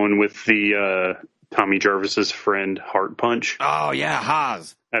I'm going with the Tommy Jarvis's friend, Heart Punch. Oh yeah,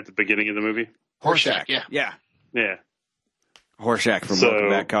 Haas. At the beginning of the movie. Horshack, yeah. Horshack from Welcome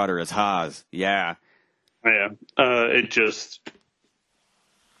Back, Kotter as Haas. Yeah. Yeah.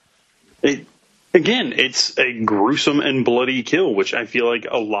 It's a gruesome and bloody kill, which I feel like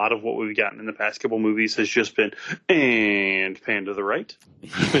a lot of what we've gotten in the past couple movies has just been and pan to the right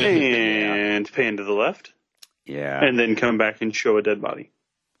and pan to the left. Yeah. And then come back and show a dead body.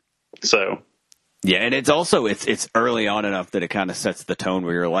 So. Yeah, and it's also, it's early on enough that it kind of sets the tone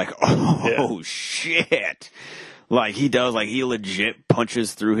where you're like, oh, shit. Like he does, like he legit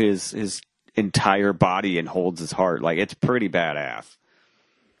punches through his entire body and holds his heart. Like it's pretty badass.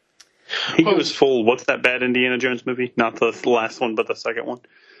 He goes full. What's that bad Indiana Jones movie? Not the last one, but the second one.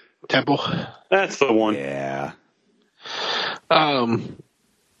 Temple. That's the one. Yeah. Well,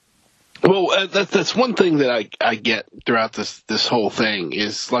 that's one thing that I get throughout this whole thing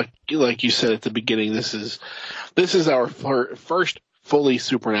is like you said at the beginning. This is our first fully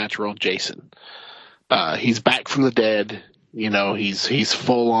supernatural Jason. He's back from the dead. You know, he's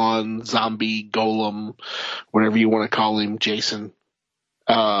full on zombie golem, whatever you want to call him, Jason.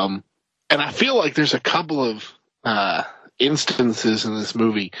 And I feel like there's a couple of instances in this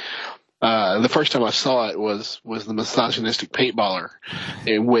movie. The first time I saw it was the misogynistic paintballer,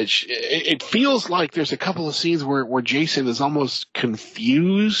 in which it feels like there's a couple of scenes where Jason is almost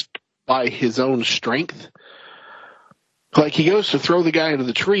confused by his own strength. Like he goes to throw the guy into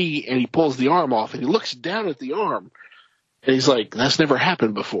the tree and he pulls the arm off and he looks down at the arm and he's like, that's never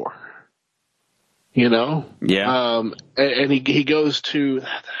happened before. You know? Yeah. And he goes to,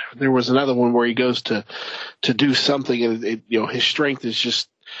 there was another one where he goes to do something and his strength is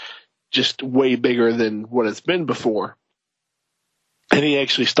just way bigger than what it's been before. And he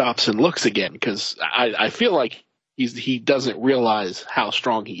actually stops and looks again because I feel like he doesn't realize how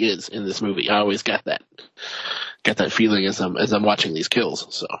strong he is in this movie. I always got that feeling as I'm watching these kills.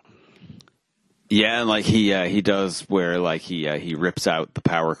 So. Yeah, and like he does where like he rips out the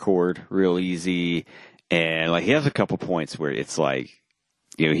power cord real easy, and like he has a couple points where it's like,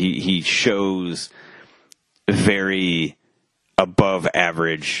 he shows very above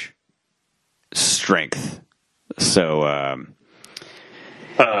average strength. So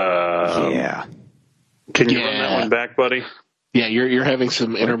yeah. Can you run that one back, buddy? Yeah, you're having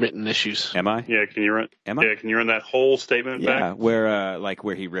some intermittent issues. Am I? Yeah, can you run? Am I? Yeah, can you run that whole statement back? Yeah,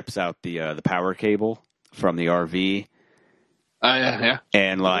 where he rips out the power cable from the RV. Yeah.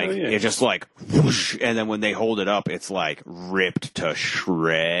 And it's just like whoosh, and then when they hold it up, it's like ripped to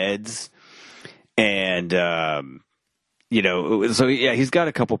shreds. And so yeah, he's got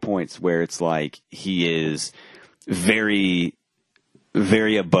a couple points where it's like he is very,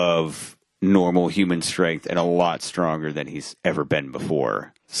 very above normal human strength and a lot stronger than he's ever been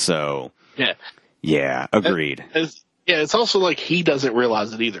before. So yeah, agreed. It's also like he doesn't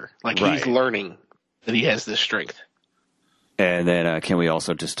realize it either. Like Right. He's learning that he has this strength. And then can we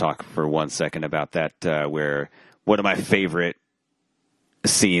also just talk for 1 second about that where one of my favorite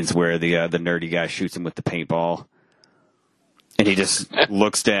scenes where the nerdy guy shoots him with the paintball and he just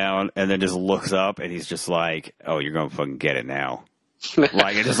looks down and then just looks up and he's just like, oh, you're going to fucking get it now.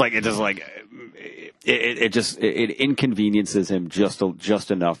 It inconveniences him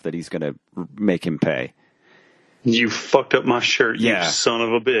just enough that he's going to make him pay. You fucked up my shirt, Yeah. you son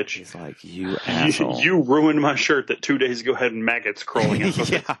of a bitch. He's like, you asshole. You ruined my shirt that 2 days ago had maggots crawling out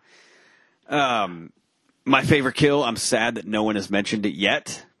of it. Yeah. My favorite kill, I'm sad that no one has mentioned it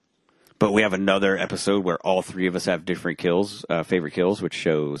yet, but we have another episode where all three of us have different kills, favorite kills, which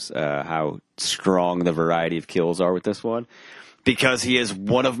shows how strong the variety of kills are with this one. Because he is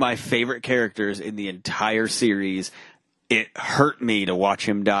one of my favorite characters in the entire series. It hurt me to watch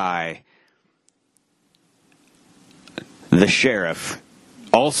him die. The sheriff,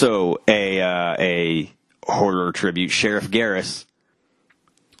 also a horror tribute, Sheriff Garris,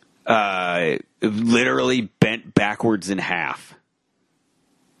 literally bent backwards in half.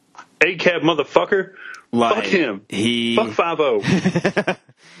 A-cab motherfucker. Fuck him. Fuck 5-0.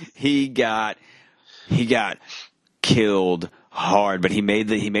 He got killed hard, but he made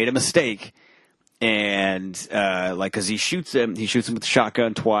a mistake, and because he shoots him with the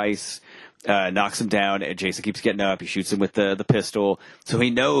shotgun twice. Knocks him down, and Jason keeps getting up. He shoots him with the pistol, so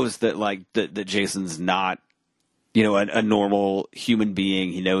he knows that that Jason's not, a normal human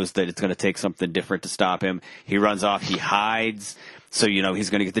being. He knows that it's going to take something different to stop him. He runs off. He hides, so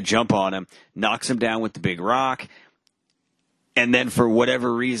he's going to get the jump on him. Knocks him down with the big rock, and then for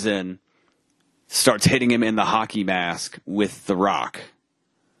whatever reason, starts hitting him in the hockey mask with the rock.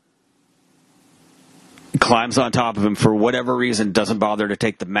 Climbs on top of him for whatever reason, doesn't bother to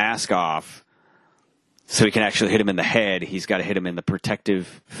take the mask off so he can actually hit him in the head. He's got to hit him in the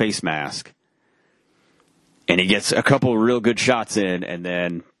protective face mask. And he gets a couple real good shots in, and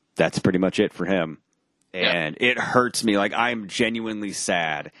then that's pretty much it for him. And It hurts me. Like, I'm genuinely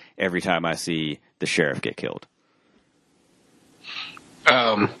sad every time I see the sheriff get killed.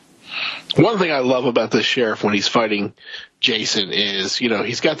 One thing I love about this sheriff when he's fighting Jason is,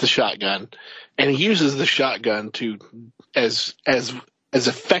 he's got the shotgun, and he uses the shotgun to as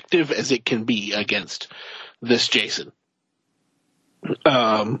effective as it can be against this Jason.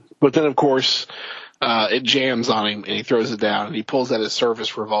 But then, of course, it jams on him, and he throws it down, and he pulls out his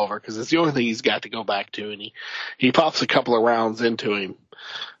service revolver because it's the only thing he's got to go back to, and he pops a couple of rounds into him.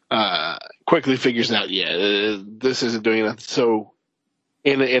 Quickly figures out, this isn't doing enough. So,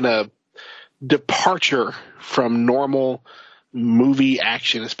 in a departure from normal movie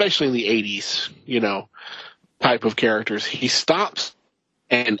action, especially in the 80s, type of characters, he stops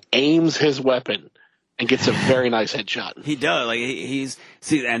and aims his weapon and gets a very nice headshot. He does. Like he's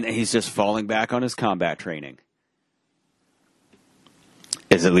just falling back on his combat training.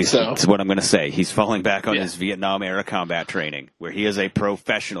 Is at least that's what I'm going to say. He's falling back on his Vietnam era combat training, where he is a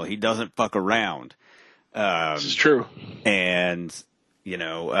professional. He doesn't fuck around. This is true. And he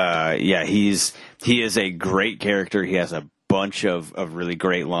is a great character. He has a bunch of really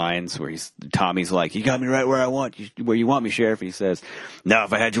great lines where Tommy's like, "You got me right where you want me, Sheriff." And he says, "No,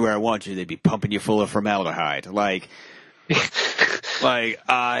 if I had you where I want you, they'd be pumping you full of formaldehyde." Like,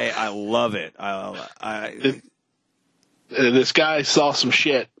 I love it. This guy saw some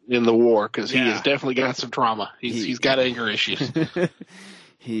shit in the war because he has definitely got some trauma. He's got anger issues.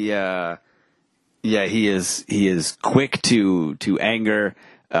 He is quick to anger.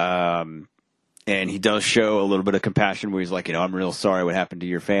 And he does show a little bit of compassion where he's like, I'm real sorry what happened to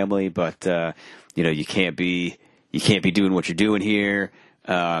your family, but, you can't be doing what you're doing here.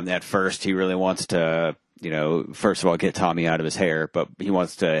 At first he really wants to, first of all, get Tommy out of his hair, but he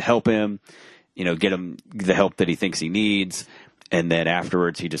wants to help him, get him the help that he thinks he needs. And then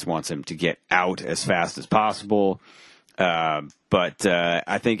afterwards he just wants him to get out as fast as possible. But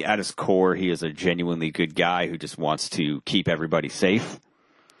I think at his core, he is a genuinely good guy who just wants to keep everybody safe.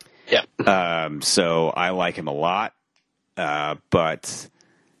 Yep. So I like him a lot. But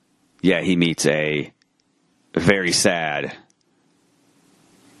he meets a very sad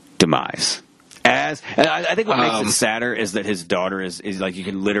demise. And I think what makes it sadder is that his daughter is like, you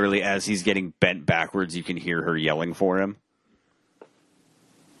can literally, as he's getting bent backwards, you can hear her yelling for him.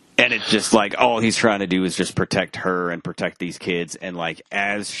 And it's just like, all he's trying to do is just protect her and protect these kids. And like,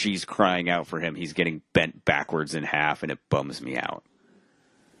 as she's crying out for him, he's getting bent backwards in half, and it bums me out.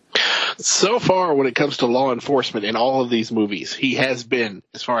 So far, when it comes to law enforcement in all of these movies, he has been,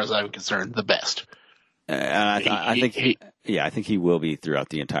 as far as I'm concerned, the best. I think he will be throughout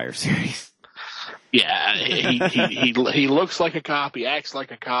the entire series. Yeah, he looks like a cop. He acts like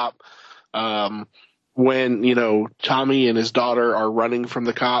a cop. When, Tommy and his daughter are running from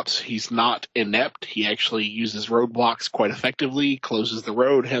the cops, he's not inept. He actually uses roadblocks quite effectively, closes the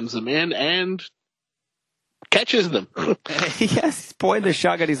road, hems them in, and catches them. Yes, he's pointing the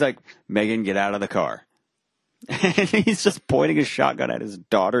shotgun. He's like, "Megan, get out of the car." And he's just pointing his shotgun at his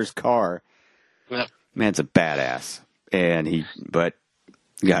daughter's car. Yep. Man's a badass. And he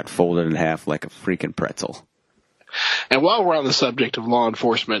got folded in half like a freaking pretzel. And while we're on the subject of law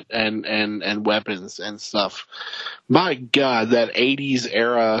enforcement and weapons and stuff, my God, that 80s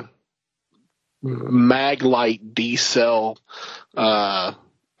era Maglite D-cell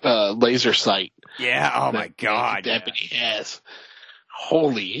laser sight. Yeah, oh my God. The deputy has.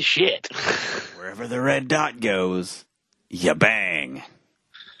 Holy shit. Wherever the red dot goes, ya bang.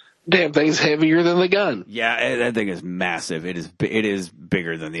 Damn thing's heavier than the gun. Yeah, that thing is massive. It is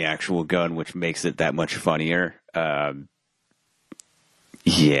bigger than the actual gun, which makes it that much funnier. Never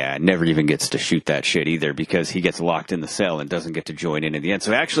even gets to shoot that shit either because he gets locked in the cell and doesn't get to join in at the end.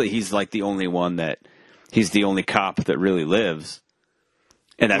 So actually, he's like the only he's the only cop that really lives.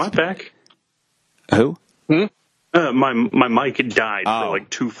 And that's my back. Who? My mic had died for like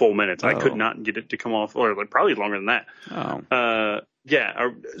 2 full minutes. I could not get it to come off, or like probably longer than that.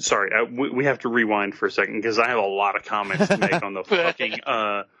 Sorry. We have to rewind for a second because I have a lot of comments to make on the fucking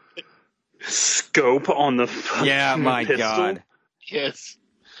scope on the fucking my pistol. God. Yes.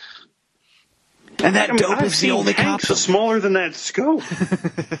 And that dope I've is the seen only tanks cop smaller than that scope.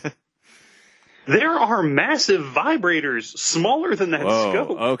 There are massive vibrators smaller than that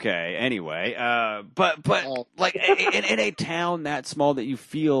scope. Okay. Anyway, but like in a town that small that you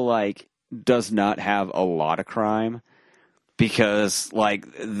feel like does not have a lot of crime, because like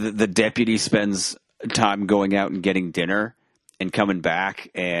the deputy spends time going out and getting dinner and coming back,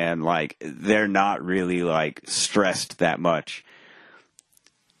 and like they're not really like stressed that much.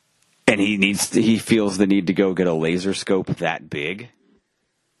 And he feels the need to go get a laser scope that big.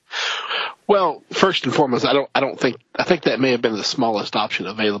 Well, first and foremost, I think that may have been the smallest option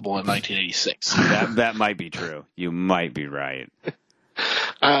available in 1986. That might be true. You might be right.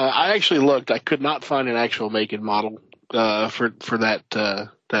 I actually looked. I could not find an actual make and model for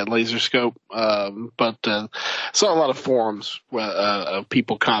that laser scope, but saw a lot of forums of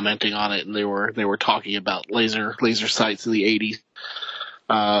people commenting on it, and they were talking about laser sights in the 80s.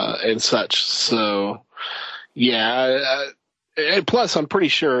 and such. So, yeah. And plus, I'm pretty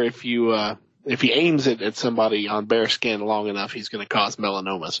sure if he aims it at somebody on bare skin long enough, he's going to cause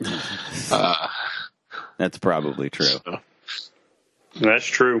melanomas. That's probably true. So. That's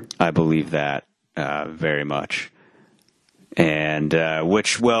true. I believe that very much. And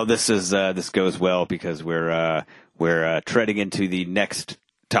this goes well because we're treading into the next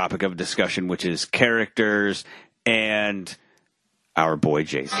topic of discussion, which is characters and our boy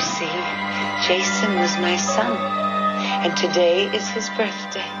Jason. You see, Jason was my son, and today is his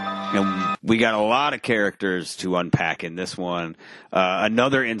birthday. And we got a lot of characters to unpack in this one.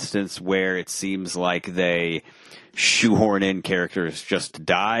 Another instance where it seems like they shoehorn in characters just to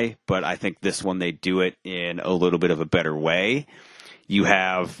die, but I think this one they do it in a little bit of a better way. You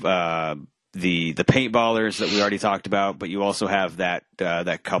have the paintballers that we already talked about, but you also have that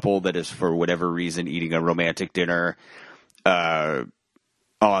couple that is for whatever reason eating a romantic dinner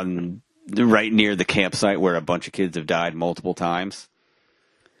on right near the campsite where a bunch of kids have died multiple times.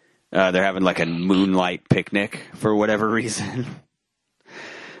 They're having like a moonlight picnic for whatever reason.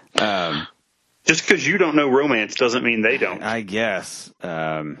 Just because you don't know romance doesn't mean they don't. I guess.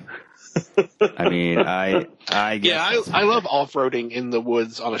 I mean, I guess. Yeah, I love off-roading in the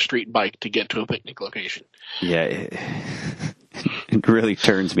woods on a street bike to get to a picnic location. Yeah, it really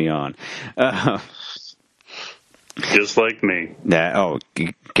turns me on. Just like me.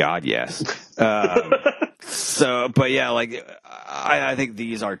 God, yes. But yeah, like I think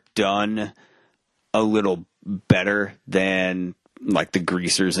these are done a little better than like the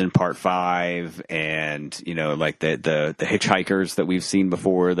greasers in part 5, and like the hitchhikers that we've seen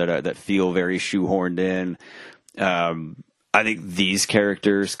before that feel very shoehorned in. I think these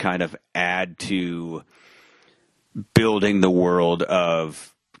characters kind of add to building the world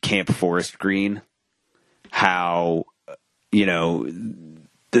of Camp Forest Green. How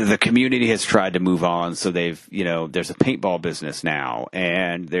the community has tried to move on, so they've there's a paintball business now,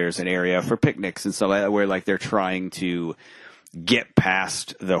 and there's an area for picnics and stuff like that, where like they're trying to get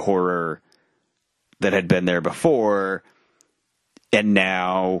past the horror that had been there before, and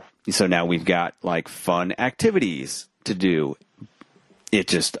now we've got like fun activities to do. It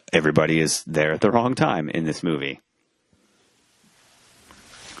just, everybody is there at the wrong time in this movie.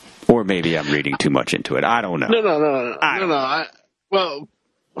 Or maybe I'm reading too much into it. I don't know. No. Well,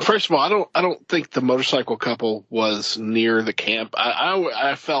 first of all, I don't think the motorcycle couple was near the camp.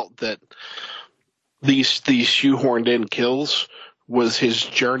 I felt that these shoehorned in kills was his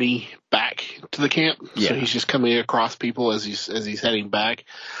journey back to the camp. Yeah. So he's just coming across people as he's heading back,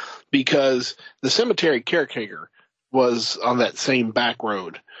 because the cemetery caretaker was on that same back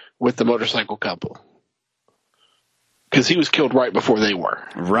road with the motorcycle couple. Because he was killed right before they were.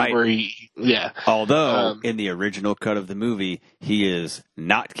 Right. Yeah. Although, in the original cut of the movie, he is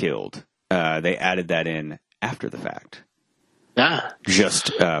not killed. They added that in after the fact.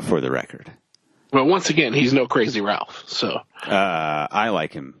 Just for the record. Well, once again, he's no Crazy Ralph, so. I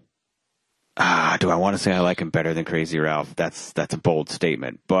like him. Do I want to say I like him better than Crazy Ralph? That's a bold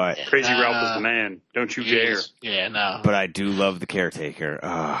statement, but. Crazy Ralph is the man. Don't you dare. Yeah, no. But I do love the caretaker.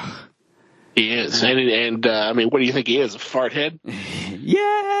 He is. And I mean, what do you think he is? A fart head?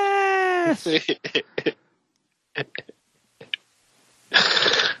 Yes!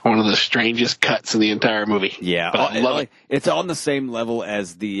 One of the strangest cuts in the entire movie. Yeah. But I love it. It's on the same level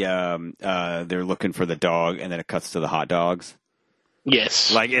as the, they're looking for the dog and then it cuts to the hot dogs.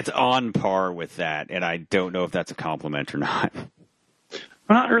 Yes. Like, it's on par with that, and I don't know if that's a compliment or not.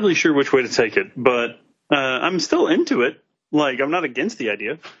 I'm not really sure which way to take it, but I'm still into it. Like, I'm not against the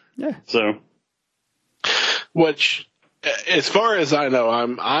idea. Yeah. So, which, as far as I know,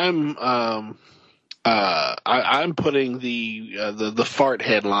 I'm putting the fart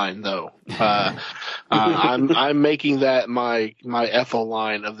headline though. I'm making that my Ethel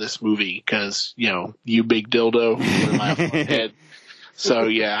line of this movie, because you big dildo with my head. So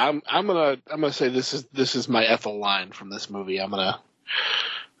yeah, I'm gonna say this is my Ethel line from this movie. I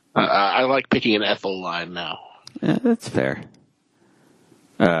like picking an Ethel line now. Yeah, that's fair.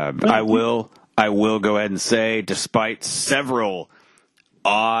 I will go ahead and say, despite several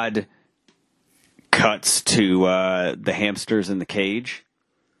odd cuts to the hamsters in the cage,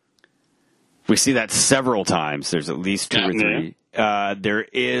 we see that several times. There's at least 2 or 3. There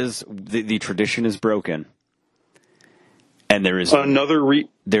is the tradition is broken, and there is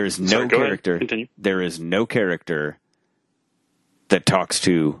there is no character. There is no character that talks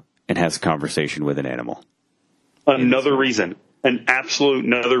to and has a conversation with an animal. An absolute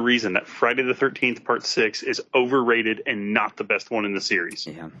another reason that Friday the 13th Part 6 is overrated and not the best one in the series.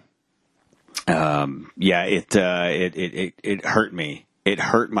 Yeah. It hurt me it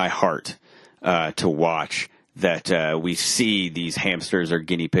hurt my heart to watch that we see these hamsters or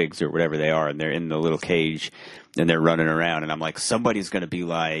guinea pigs or whatever they are, and they're in the little cage and they're running around, and I'm like, someone's going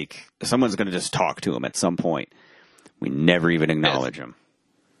to just talk to them at some point. We never even acknowledge them.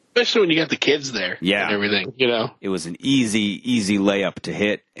 Especially when you got the kids there and everything, you know. It was an easy layup to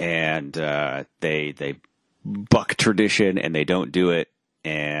hit, and they buck tradition, and they don't do it,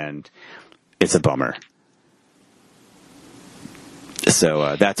 and it's a bummer.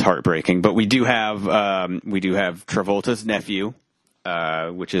 So that's heartbreaking. But we do have Travolta's nephew,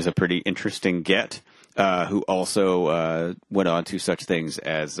 which is a pretty interesting get, who also went on to such things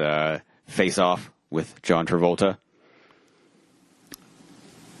as Face Off with John Travolta.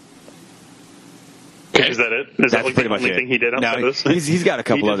 Is that it? Is that like the only thing he did on this? He's got a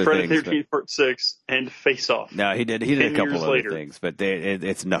couple other Friday things. Friday 13th Part 6 and Face Off. No, he did a couple other things, but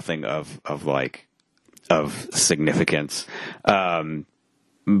it's nothing of significance.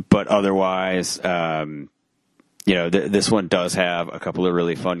 But otherwise, this one does have a couple of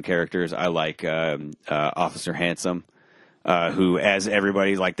really fun characters. I like Officer Handsome. Who, as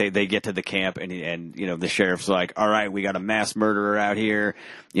everybody, like, they get to the camp and the sheriff's like, all right, we got a mass murderer out here,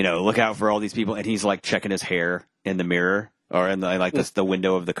 look out for all these people. And he's like checking his hair in the mirror or in the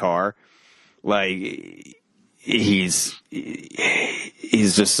window of the car. Like, he's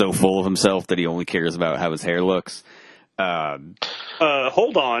just so full of himself that he only cares about how his hair looks.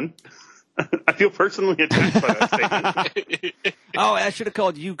 Hold on. I feel personally attacked by that statement. Oh, I should have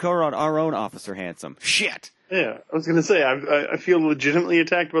called you our own Officer Handsome. Shit. Yeah, I was going to say, I feel legitimately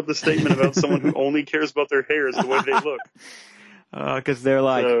attacked about the statement about someone who only cares about their hair as the way they look. Because they're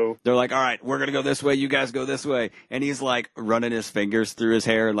like, all right, we're going to go this way, you guys go this way. And he's like running his fingers through his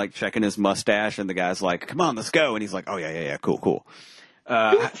hair and like checking his mustache. And the guy's like, come on, let's go. And he's like, oh, yeah, cool.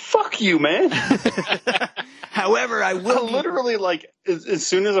 Fuck you, man. However, I literally, like, as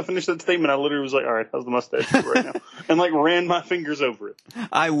soon as I finished that statement, I literally was like, all right, how's the mustache do right now? And, like, ran my fingers over it.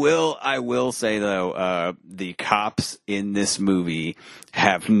 I will say, though, the cops in this movie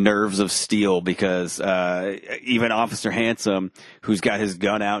have nerves of steel because even Officer Handsome, who's got his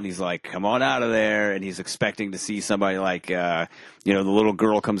gun out and he's like, come on out of there, and he's expecting to see somebody like, the little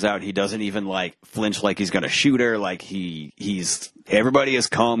girl comes out, he doesn't even, like, flinch like he's going to shoot her. Like, everybody is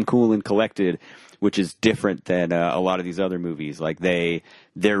calm, cool, and collected, which is different than a lot of these other movies. Like,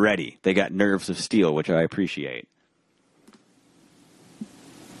 they're ready. They got nerves of steel, which I appreciate.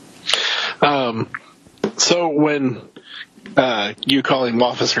 So when you call him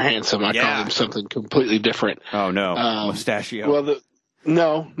Officer Handsome, I call him something completely different. Oh, no. Mustachio. Well,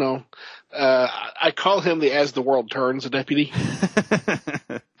 no. I call him the As the World Turns deputy.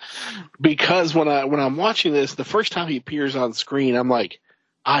 Because when I'm watching this, the first time he appears on screen, I'm like,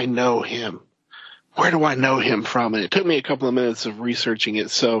 I know him. Where do I know him from? And it took me a couple of minutes of researching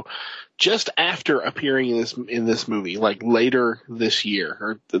it. So just after appearing in this movie, like later this year,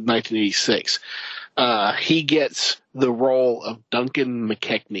 or 1986, he gets the role of Duncan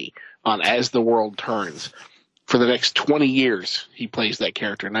McKechnie on As the World Turns. For the next 20 years, he plays that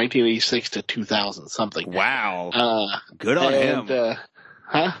character, 1986 to 2000 something. Wow. Good on him.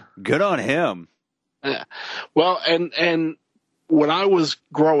 Good on him. Well, and when I was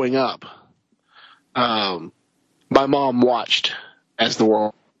growing up, my mom watched As the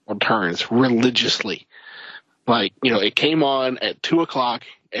World Turns religiously. Like, it came on at 2:00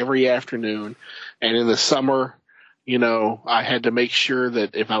 every afternoon, and in the summer, I had to make sure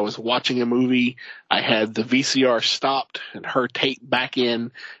that if I was watching a movie, I had the VCR stopped and her tape back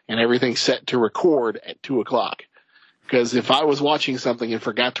in and everything set to record at 2:00. Because if I was watching something and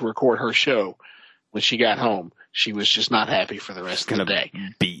forgot to record her show when she got home, she was just not happy for the rest of the day.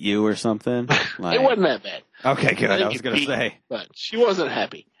 Beat you or something? Like... It wasn't that bad. Okay, good. I was going to say. But she wasn't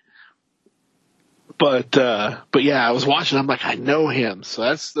happy. But yeah, I was watching. I'm like, I know him.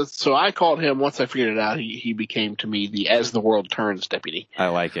 So so I called him. Once I figured it out, he became to me the As the World Turns deputy. I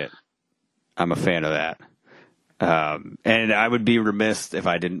like it. I'm a fan of that. And I would be remiss if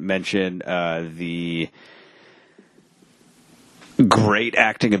I didn't mention the great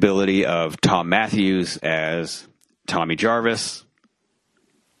acting ability of Tom Matthews as Tommy Jarvis.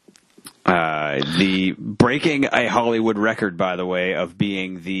 The breaking a Hollywood record, by the way, of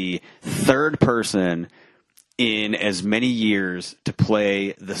being the third person in as many years to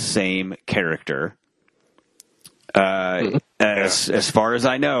play the same character. As far as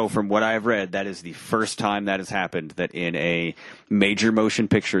I know, from what I've read, that is the first time that has happened, that in a major motion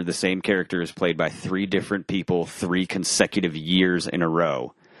picture, the same character is played by three different people 3 consecutive years in a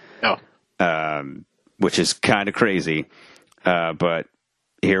row. Which is kind of crazy. But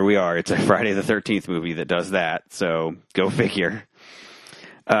here we are. It's a Friday the 13th movie that does that, so go figure.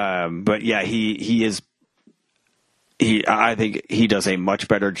 But yeah, he is. I think he does a much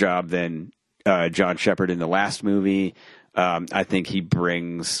better job than John Shepard in the last movie. I think he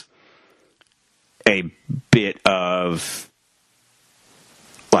brings a bit of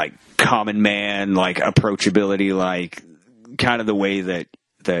like common man, like approachability, like kind of the way that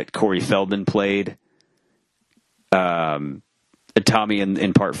Corey Feldman played Tommy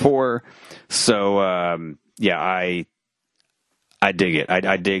in part 4. So yeah, I dig it.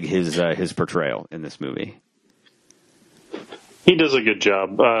 I dig his portrayal in this movie. He does a good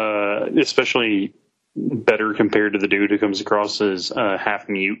job, especially better compared to the dude who comes across as half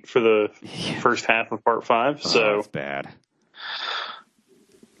mute for the first half of part 5. So that's bad.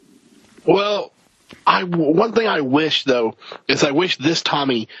 Well, one thing I wish though is I wish this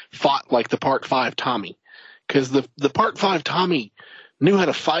Tommy fought like the part 5 Tommy, because the part 5 Tommy knew how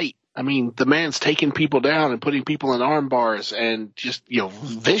to fight. I mean, the man's taking people down and putting people in arm bars and just,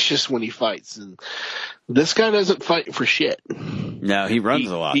 vicious when he fights. And this guy doesn't fight for shit. No, he runs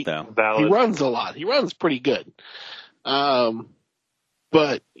a lot, though. He runs a lot. He runs pretty good.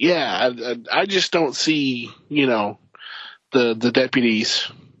 But, yeah, I just don't see, the deputies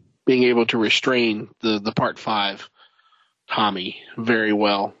being able to restrain the part 5 Tommy very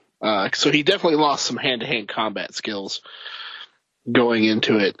well. So he definitely lost some hand-to-hand combat skills going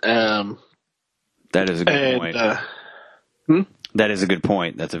into it. That is a good point. That is a good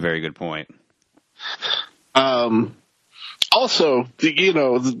point. That's a very good point. Also,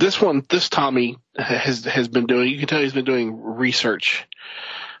 this Tommy has been doing, you can tell he's been doing research.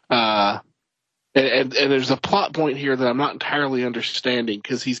 And there's a plot point here that I'm not entirely understanding,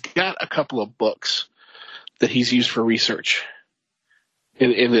 because he's got a couple of books that he's used for research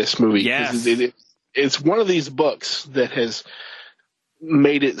in this movie. Yes. It's one of these books that has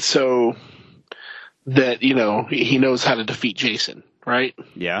made it so that, he knows how to defeat Jason, right?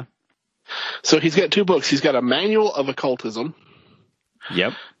 Yeah. So he's got 2 books. He's got a manual of occultism.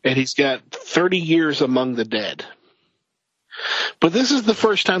 Yep. And he's got 30 Years Among the Dead. But this is the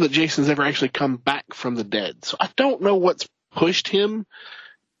first time that Jason's ever actually come back from the dead. So I don't know what's pushed him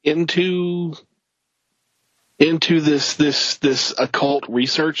into this occult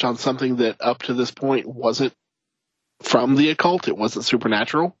research on something that up to this point wasn't from the occult. It wasn't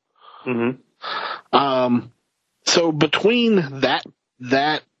supernatural. Mm-hmm. So between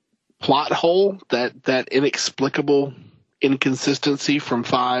that plot hole, that inexplicable inconsistency from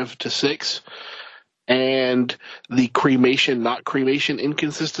 5 to 6, and the cremation, not cremation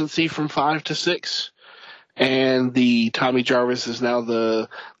inconsistency from 5 to 6, and the Tommy Jarvis is now the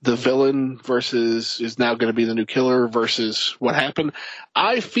villain versus is now going to be the new killer versus what happened,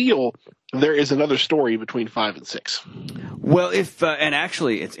 I feel there is another story between 5 and 6. Well, and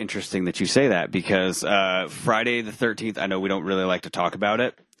actually it's interesting that you say that, because Friday the 13th, I know we don't really like to talk about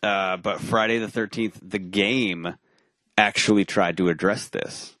it, but Friday the 13th, the game actually tried to address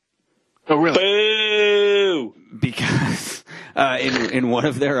this. Oh, really? Boo! Because in one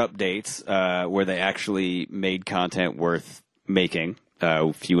of their updates, where they actually made content worth making,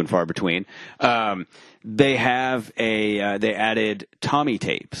 few and far between, they have they added Tommy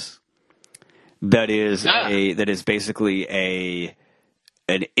tapes. That is basically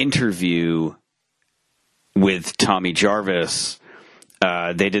an interview with Tommy Jarvis.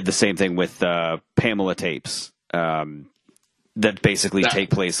 They did the same thing with Pamela tapes. That basically take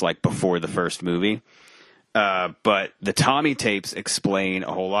place like before the first movie. But the Tommy tapes explain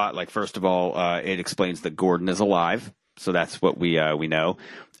a whole lot. Like, first of all, it explains that Gordon is alive. So that's what we know.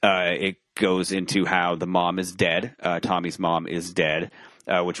 It goes into how the mom is dead. Tommy's mom is dead,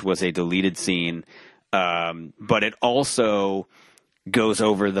 which was a deleted scene. But it also goes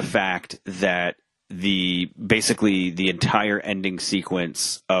over the fact that basically the entire ending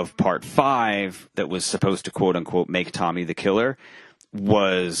sequence of part 5 that was supposed to quote unquote make Tommy the killer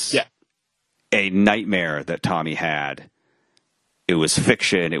was a nightmare that Tommy had. It was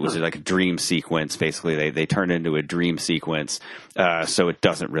fiction. It was like a dream sequence. Basically, they turned into a dream sequence, so it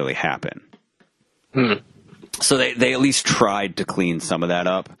doesn't really happen. So they at least tried to clean some of that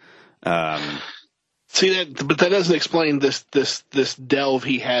up. See that, but that doesn't explain this delve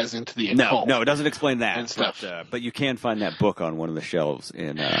he has into the occult. No, it doesn't explain that and stuff. But you can find that book on one of the shelves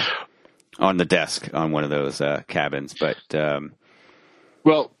on the desk on one of those cabins. But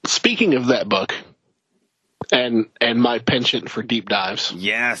well, speaking of that book, and my penchant for deep dives.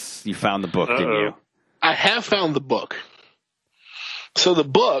 Yes, you found the book, didn't you? I have found the book. So the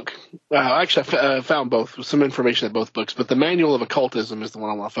book, actually, I found some information in both books, but the Manual of Occultism is the one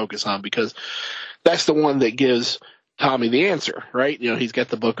I want to focus on, because that's the one that gives Tommy the answer, right? He's got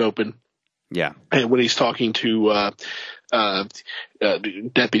the book open. Yeah. And when he's talking to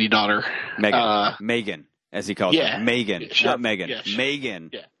deputy daughter Megan. Megan, as he calls her. Megan. Sure. Not Megan. Yeah, sure.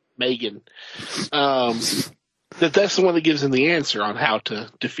 Megan. Yeah, Megan. That's the one that gives him the answer on how to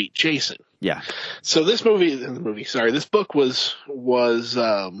defeat Jason. Yeah. So this this book was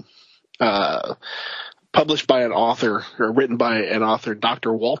published by an author, or written by an author,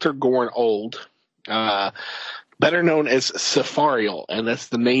 Dr. Walter Gorn Old, better known as Safarial, and that's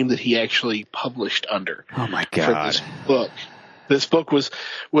the name that he actually published under. Oh my For God. this book. This book was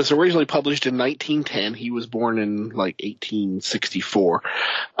originally published in 1910. He was born in like 1864.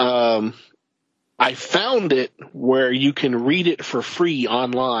 I found it where you can read it for free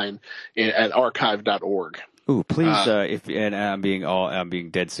online at archive.org. Ooh, please, I'm being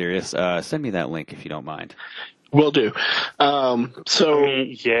dead serious. Send me that link if you don't mind. Will do. Yeah.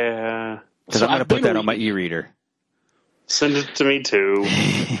 Because I'm going to put that on my e-reader. Send it to me too.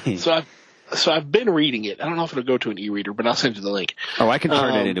 So I've been reading it. I don't know if it'll go to an e-reader, but I'll send you the link. Oh, I can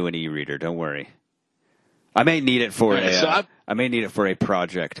turn it into an e-reader. Don't worry. I may need it for I may need it for a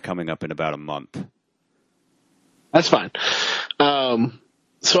project coming up in about a month. That's fine. So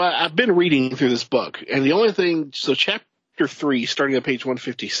I've been reading through this book, and the only thing, so chapter 3, starting on page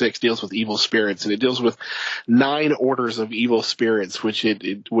 156, deals with evil spirits, and it deals with 9 orders of evil spirits, which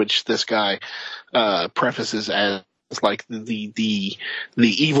this guy prefaces as like the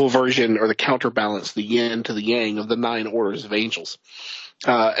evil version, or the counterbalance, the yin to the yang of the 9 orders of angels.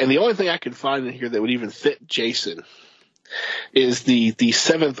 And the only thing I could find in here that would even fit Jason is the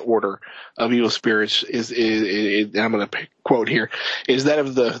 7th order of evil spirits is I'm going to quote here, is that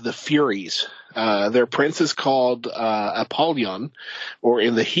of the Furies. Their prince is called Apollyon, or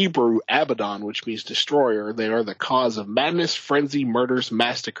in the Hebrew Abaddon, which means destroyer. They are the cause of madness, frenzy, murders,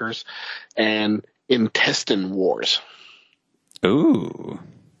 massacres, and intestine wars. Ooh.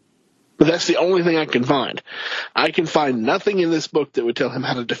 But that's the only thing I can find. I can find nothing in this book that would tell him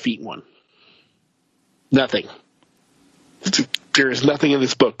how to defeat one. Nothing. There is nothing in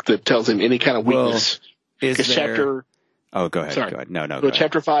this book that tells him any kind of weakness. Oh, go ahead. Sorry. Go ahead. No, go ahead.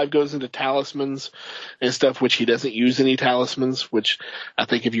 Chapter 5 goes into talismans and stuff, which he doesn't use any talismans, which I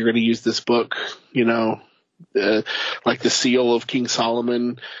think if you're going to use this book, like the seal of King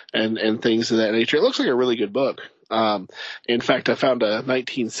Solomon and things of that nature, it looks like a really good book. In fact, I found a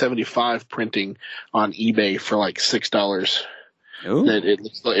 1975 printing on eBay for like $6. Ooh.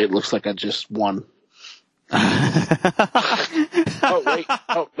 It looks like I just won. Oh wait!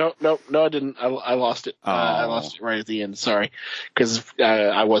 Oh no! I didn't. I lost it. I lost it right at the end. Sorry, because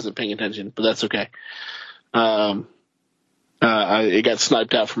I wasn't paying attention. But that's okay. It got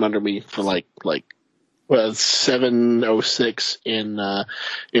sniped out from under me for like $7.06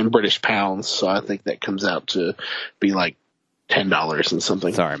 in British pounds. So I think that comes out to be like $10 and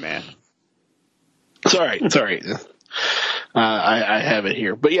something. Sorry, man. Sorry. I have it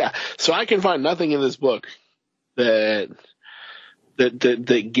here, but yeah. So I can find nothing in this book that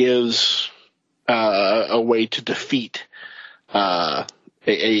gives a way to defeat an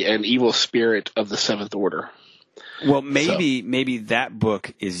evil spirit of the 7th order. Well, maybe that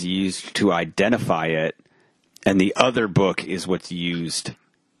book is used to identify it, and the other book is what's used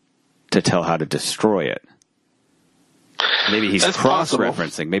to tell how to destroy it. Maybe he's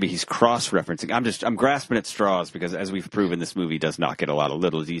cross-referencing. Maybe he's cross-referencing. I'm grasping at straws because, as we've proven, this movie does not get a lot of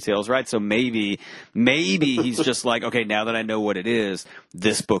little details right. So maybe he's just like, okay, now that I know what it is,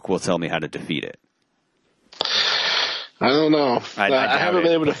 this book will tell me how to defeat it. I don't know. I haven't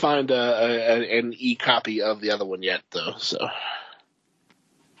been able to find an e-copy of the other one yet, though. So,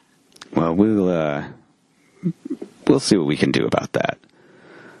 well, we'll see what we can do about that.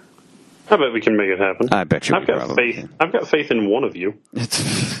 I bet we can make it happen. I bet you. I've got faith in one of you.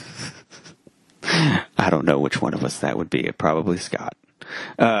 I don't know which one of us that would be. Probably Scott.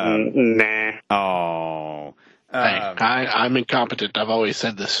 Nah. Oh. I'm incompetent. I've always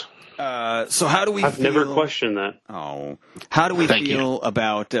said this. So how do we? I've never questioned that. Oh, how do we feel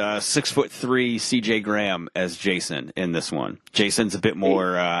about 6'3" C.J. Graham as Jason in this one? Jason's a bit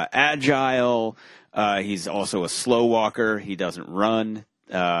more agile. He's also a slow walker. He doesn't run.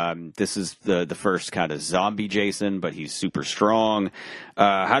 This is the first kind of zombie Jason, but he's super strong.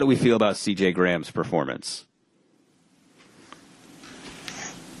 How do we feel about C.J. Graham's performance?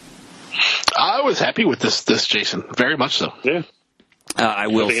 I was happy with this Jason, very much so. Yeah. I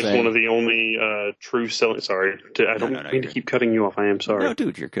think it's one of the only true selling. Sorry, I don't mean to keep cutting you off. I am sorry. No,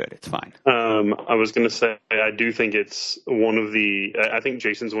 dude, you're good. It's fine. I was going to say I do think it's one of the. I think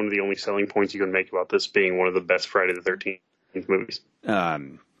Jason's one of the only selling points you can make about this being one of the best Friday the 13th movies.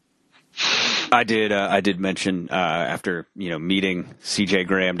 I did mention after meeting CJ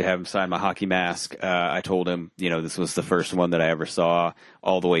Graham to have him sign my hockey mask. I told him this was the first one that I ever saw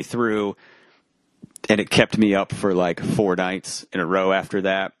all the way through, and it kept me up for like 4 nights in a row after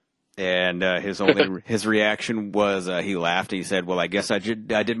that. And his reaction was he laughed and he said, "Well, I guess I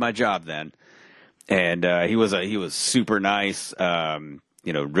did my job then." And he was super nice,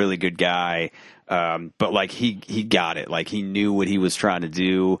 really good guy. But like he got it, like he knew what he was trying to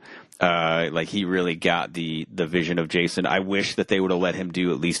do. Like he really got the vision of Jason. I wish that they would have let him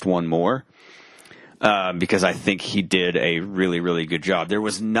do at least one more, because I think he did a really, really good job. There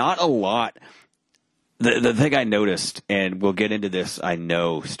was not a lot. The thing I noticed, and we'll get into this, I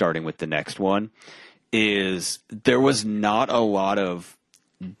know, starting with the next one, is there was not a lot of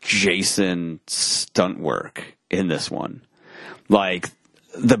Jason stunt work in this one. Like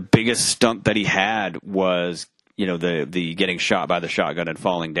the biggest stunt that he had was the getting shot by the shotgun and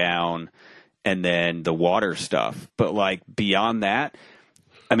falling down, and then the water stuff. But like beyond that,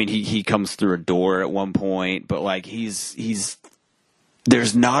 I mean, he comes through a door at one point, but like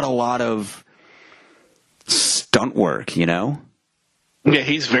there's not a lot of stunt work, Yeah,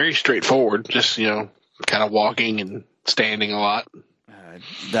 he's very straightforward. Just kind of walking and standing a lot.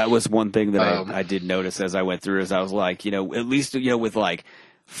 That was one thing that I did notice as I went through, is I was like, at least with like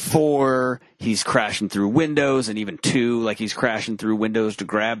 4, he's crashing through windows, and even 2, like he's crashing through windows to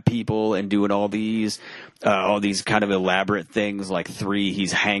grab people and doing all these kind of elaborate things. Like 3,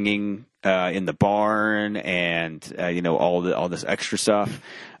 he's hanging in the barn, and all this extra stuff,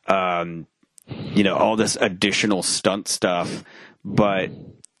 all this additional stunt stuff. But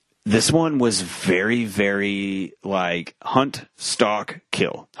this one was very, very like hunt, stalk,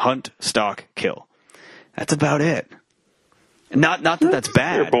 kill. Hunt, stalk, kill. That's about it. Not that that's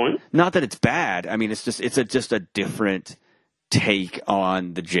bad. Fair point. Not that it's bad. I mean, it's just a different take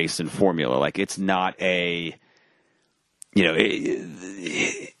on the Jason formula. Like it's not a,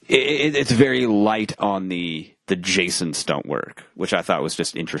 it's very light on the Jason stunt work, which I thought was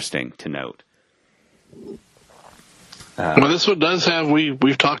just interesting to note. Well, this one does have,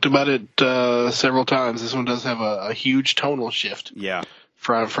 we've talked about it several times. This one does have a huge tonal shift. Yeah.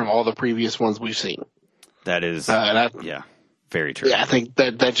 From all the previous ones we've seen. That is, yeah, very true. Yeah, I think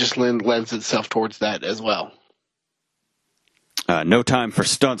that just lends itself towards that as well. No time for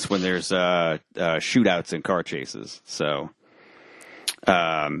stunts when there's shootouts and car chases. So,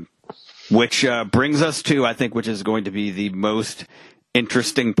 which brings us to, I think, which is going to be the most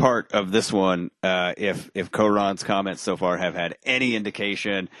interesting part of this one, if Koron's comments so far have had any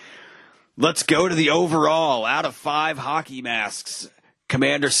indication. Let's go to the overall out of 5 hockey masks.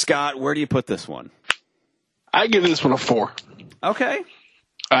 Commander Scott, where do you put this one? I give this one a 4. Okay.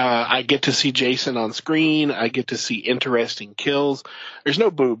 I get to see Jason on screen. I get to see interesting kills. There's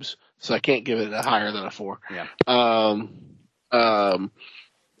no boobs, so I can't give it a higher than a 4. Yeah.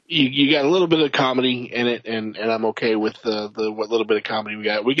 You got a little bit of comedy in it, and I'm okay with what little bit of comedy we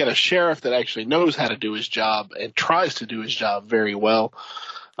got. We got a sheriff that actually knows how to do his job and tries to do his job very well.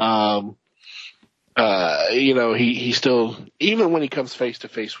 He still, even when he comes face to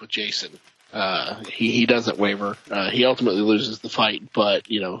face with Jason, he doesn't waver. He ultimately loses the fight, but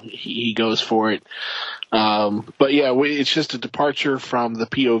he goes for it. But yeah, it's just a departure from the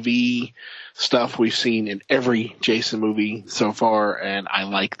POV stuff we've seen in every Jason movie so far, and I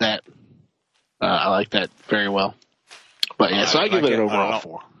like that. I like that very well. But yeah, so I give it an overall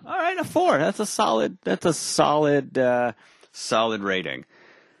 4. All right, a 4. That's a solid. Solid rating.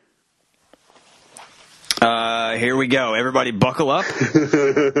 Here we go. Everybody buckle up.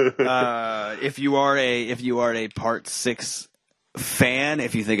 If you are a Part 6 fan,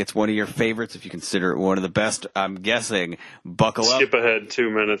 if you think it's one of your favorites, if you consider it one of the best, I'm guessing, buckle up. Skip ahead 2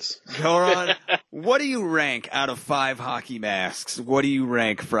 minutes. Koron, what do you rank out of 5 hockey masks? What do you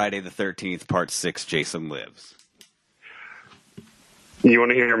rank Friday the 13th, Part 6, Jason Lives? You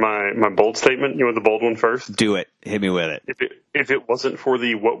want to hear my bold statement? You want the bold one first? Do it. Hit me with it. If it wasn't for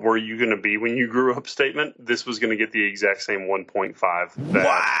the "what were you going to be when you grew up" statement, this was going to get the exact same 1.5 that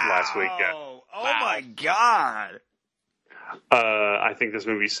last week got. Oh my God. I think this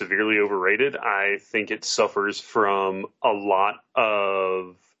movie is severely overrated. I think it suffers from a lot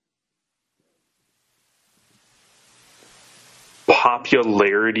of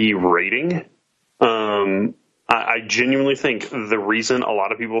popularity rating. I genuinely think the reason a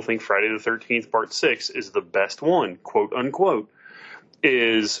lot of people think Friday the 13th Part 6 is the best one, quote unquote,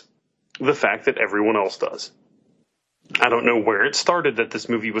 is the fact that everyone else does. I don't know where it started that this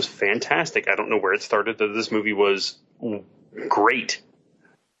movie was fantastic. I don't know where it started that this movie was great.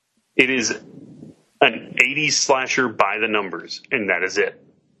 It is an 80s slasher by the numbers, and that is it.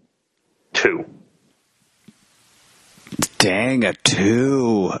 2. Dang, a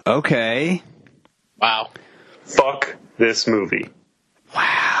 2. Okay. Wow. Fuck this movie.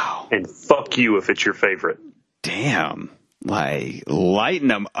 Wow. And fuck you if it's your favorite. Damn. Like, lighten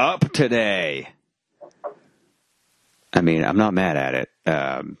them up today. I mean, I'm not mad at it.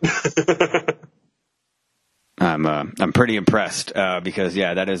 I'm pretty impressed because,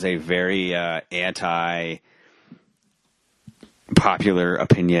 yeah, that is a very anti-popular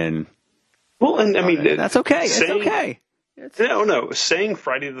opinion. Well, and I mean, that's okay. It's okay. No. Saying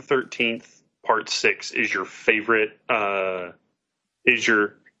Friday the 13th Part 6 is your favorite. Is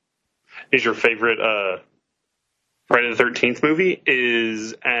your favorite Friday the 13th movie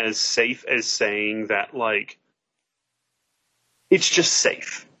is as safe as saying that, like, it's just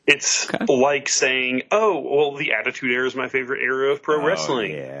safe. It's like saying, oh, well, the Attitude Era is my favorite era of pro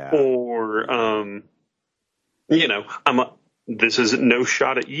wrestling. Yeah. Or, this is no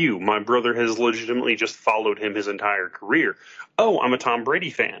shot at you. My brother has legitimately just followed him his entire career. Oh, I'm a Tom Brady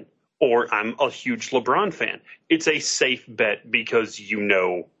fan. Or I'm a huge LeBron fan. It's a safe bet because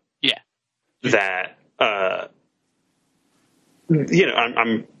that, well,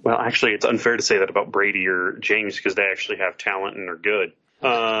 actually, it's unfair to say that about Brady or James because they actually have talent and are good.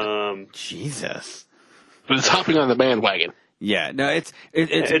 Jesus. But it's hopping on the bandwagon. Yeah, no, it's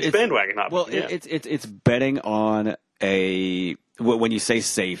bandwagon hopping. Well, yeah. it's betting on when you say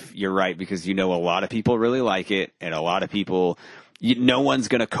safe, you're right, because a lot of people really like it, and a lot of people, no one's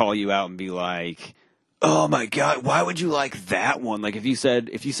going to call you out and be like, oh my God, why would you like that one? Like if you said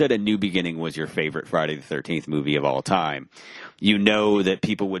A New Beginning was your favorite Friday the 13th movie of all time, that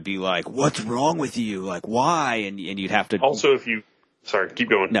people would be like, what's wrong with you? Like why? And you'd have to also sorry, keep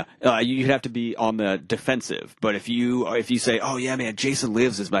going. No, you'd have to be on the defensive. But if you say, oh yeah, man, Jason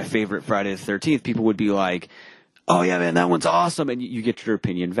Lives is my favorite Friday the 13th, people would be like, oh yeah, man, that one's awesome. And you get your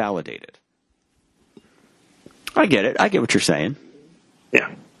opinion validated. I get it. I get what you're saying.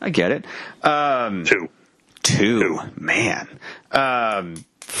 Yeah. I get it. 2. Man.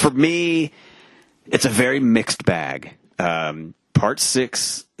 For me, it's a very mixed bag. Part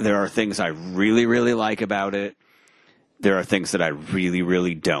 6, there are things I really, really like about it. There are things that I really,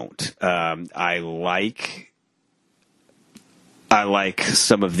 really don't. I like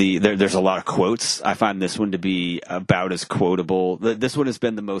some of there's a lot of quotes. I find this one to be about as quotable. This one has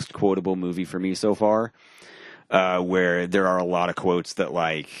been the most quotable movie for me so far, where there are a lot of quotes that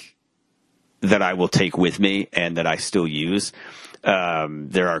I will take with me and that I still use.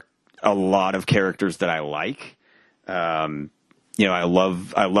 There are a lot of characters that I like. I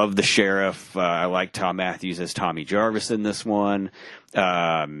love the sheriff. I like Tom Matthews as Tommy Jarvis in this one. There's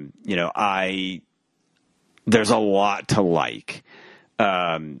a lot to like.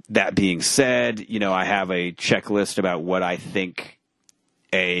 That being said, I have a checklist about what I think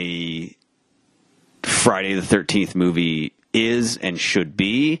a Friday the 13th movie is and should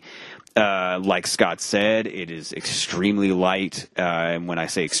be. Like Scott said, it is extremely light. And when I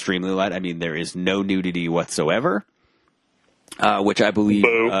say extremely light, I mean there is no nudity whatsoever. Which I believe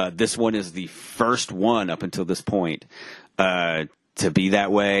this one is the first one up until this point to be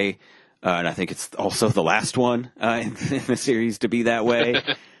that way. And I think it's also the last one in the series to be that way.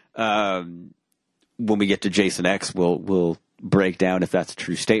 When we get to Jason X, we'll break down if that's a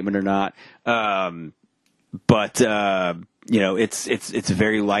true statement or not. But it's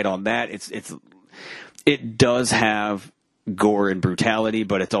very light on that. It does have gore and brutality,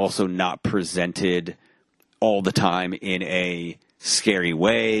 but it's also not presented all the time in a scary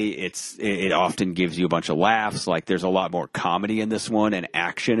way. It often gives you a bunch of laughs. Like there's a lot more comedy in this one and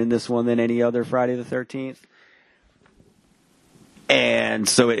action in this one than any other Friday the 13th. And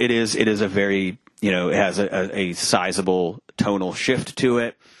so it is a very, it has a sizable tonal shift to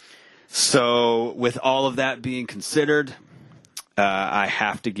it. So with all of that being considered, I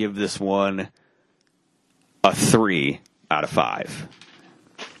have to give this one a 3 out of 5.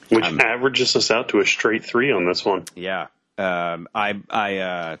 Which averages us out to a straight 3 on this one. Yeah.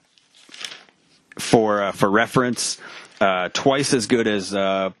 For reference, twice as good as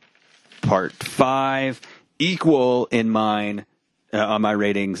Part 5, equal in mine on my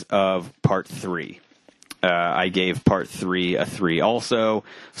ratings of Part 3. I gave Part 3 a 3 also,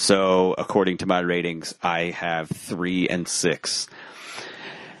 so according to my ratings, I have 3 and 6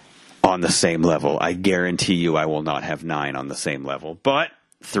 on the same level. I guarantee you I will not have 9 on the same level, but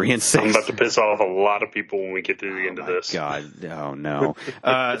 3 and 6. I'm about to piss off a lot of people when we get to the end of this. God, oh no.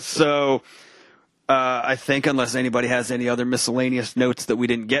 So I think unless anybody has any other miscellaneous notes that we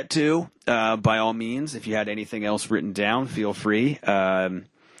didn't get to, by all means, if you had anything else written down, feel free.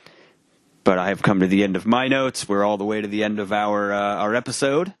 But I have come to the end of my notes. We're all the way to the end of our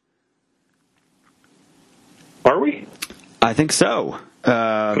episode. I think so.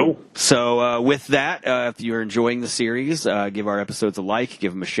 Cool. So with that, if you're enjoying the series, give our episodes a like,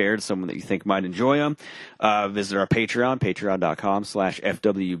 give them a share to someone that you think might enjoy them. Visit our Patreon,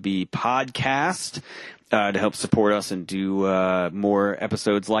 patreon.com/FWB podcast, to help support us and do more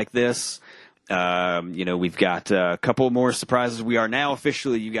episodes like this. We've got a couple more surprises. We are now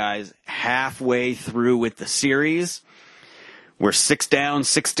officially, you guys, halfway through with the series. We're 6 down,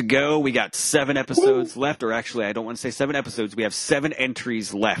 6 to go. We got 7 episodes left, or actually, I don't want to say 7 episodes. We have 7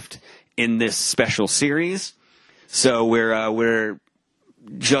 entries left in this special series. So we're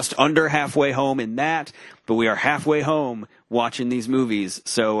just under halfway home in that, but we are halfway home watching these movies.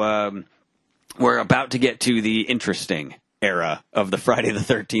 So we're about to get to the interesting era of the Friday the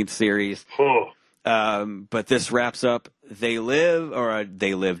 13th series. Oh. But this wraps up They Live,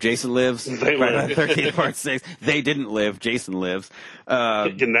 Jason Lives. They Friday Live. the 13th part 6. They didn't live, Jason lives.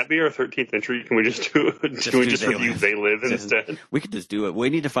 Can that be our 13th entry? Can we just review They Live instead? We could just do it. We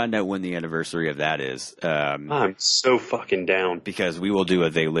need to find out when the anniversary of that is. I'm so fucking down. Because we will do a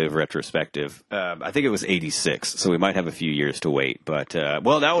They Live retrospective. I think it was 86, so we might have a few years to wait. But, it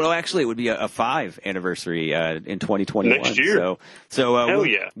would be a 5 anniversary in 2021. Next year. So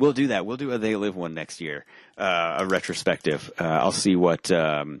we'll do that. We'll do a They Live one next year. A retrospective. I'll see what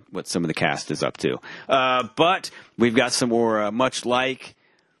some of the cast is up to. But we've got some more, much like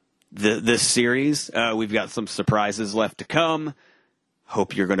this series, we've got some surprises left to come.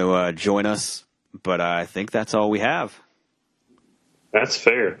 Hope you're going to join us. But I think that's all we have. That's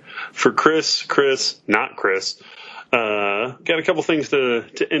fair. For Chris, got a couple things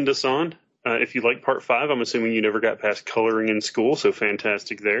to end us on. If you like part 5, I'm assuming you never got past coloring in school, so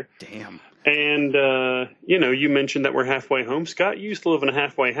fantastic there. Damn. And, you mentioned that we're halfway home. Scott, you used to live in a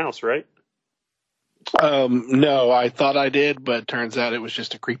halfway house, right? No, I thought I did, but turns out it was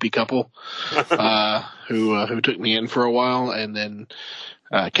just a creepy couple who took me in for a while and then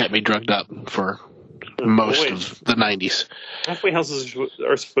kept me drugged up for most of the 90s. Halfway houses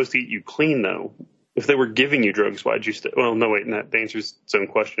are supposed to get you clean, though. If they were giving you drugs, why'd you stay? Well, no, wait, that answers its own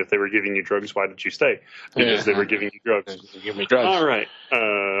question. If they were giving you drugs, why did you stay? Because they were giving you drugs. Give me drugs. All right.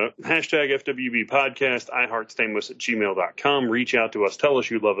 Hashtag FWB podcast, iHeartStamos@gmail.com. Reach out to us. Tell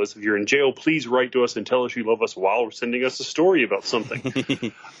us you love us. If you're in jail, please write to us and tell us you love us while sending us a story about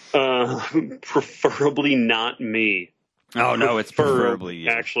something. Preferably not me. Oh, no, it's preferably you.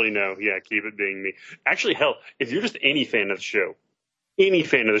 Actually, no. Yeah, keep it being me. Actually, hell, if you're just any fan of the show,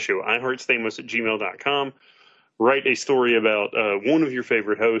 iHeartStamos@gmail.com. Write a story about one of your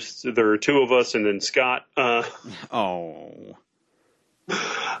favorite hosts. There are 2 of us, and then Scott. Oh.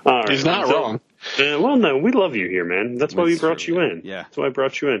 All right. He's not wrong. Well, no, we love you here, man. That's why we brought true, you yeah. in. Yeah. That's why I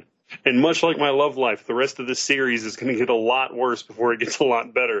brought you in. And much like my love life, the rest of this series is going to get a lot worse before it gets a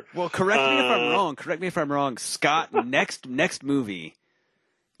lot better. Well, correct me if I'm wrong. Scott, next movie,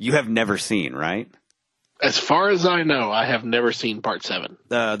 you have never seen, right? As far as I know, I have never seen part 7.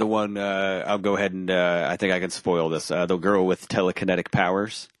 The one, I'll go ahead and, I think I can spoil this. The girl with telekinetic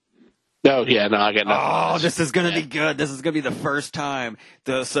powers. No, I got nothing. Oh, this is going to be good. This is going to be the first time.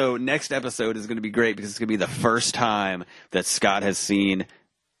 So next episode is going to be great because it's going to be the first time that Scott has seen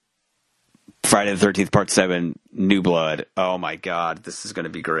Friday the 13th, Part 7, New Blood. Oh, my God. This is going to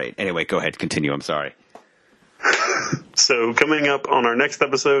be great. Anyway, go ahead. Continue. I'm sorry. So coming up on our next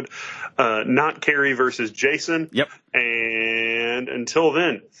episode, Not Carrie versus Jason. Yep. And until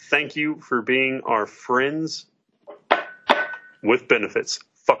then, thank you for being our friends with benefits.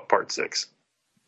 Fuck Part 6.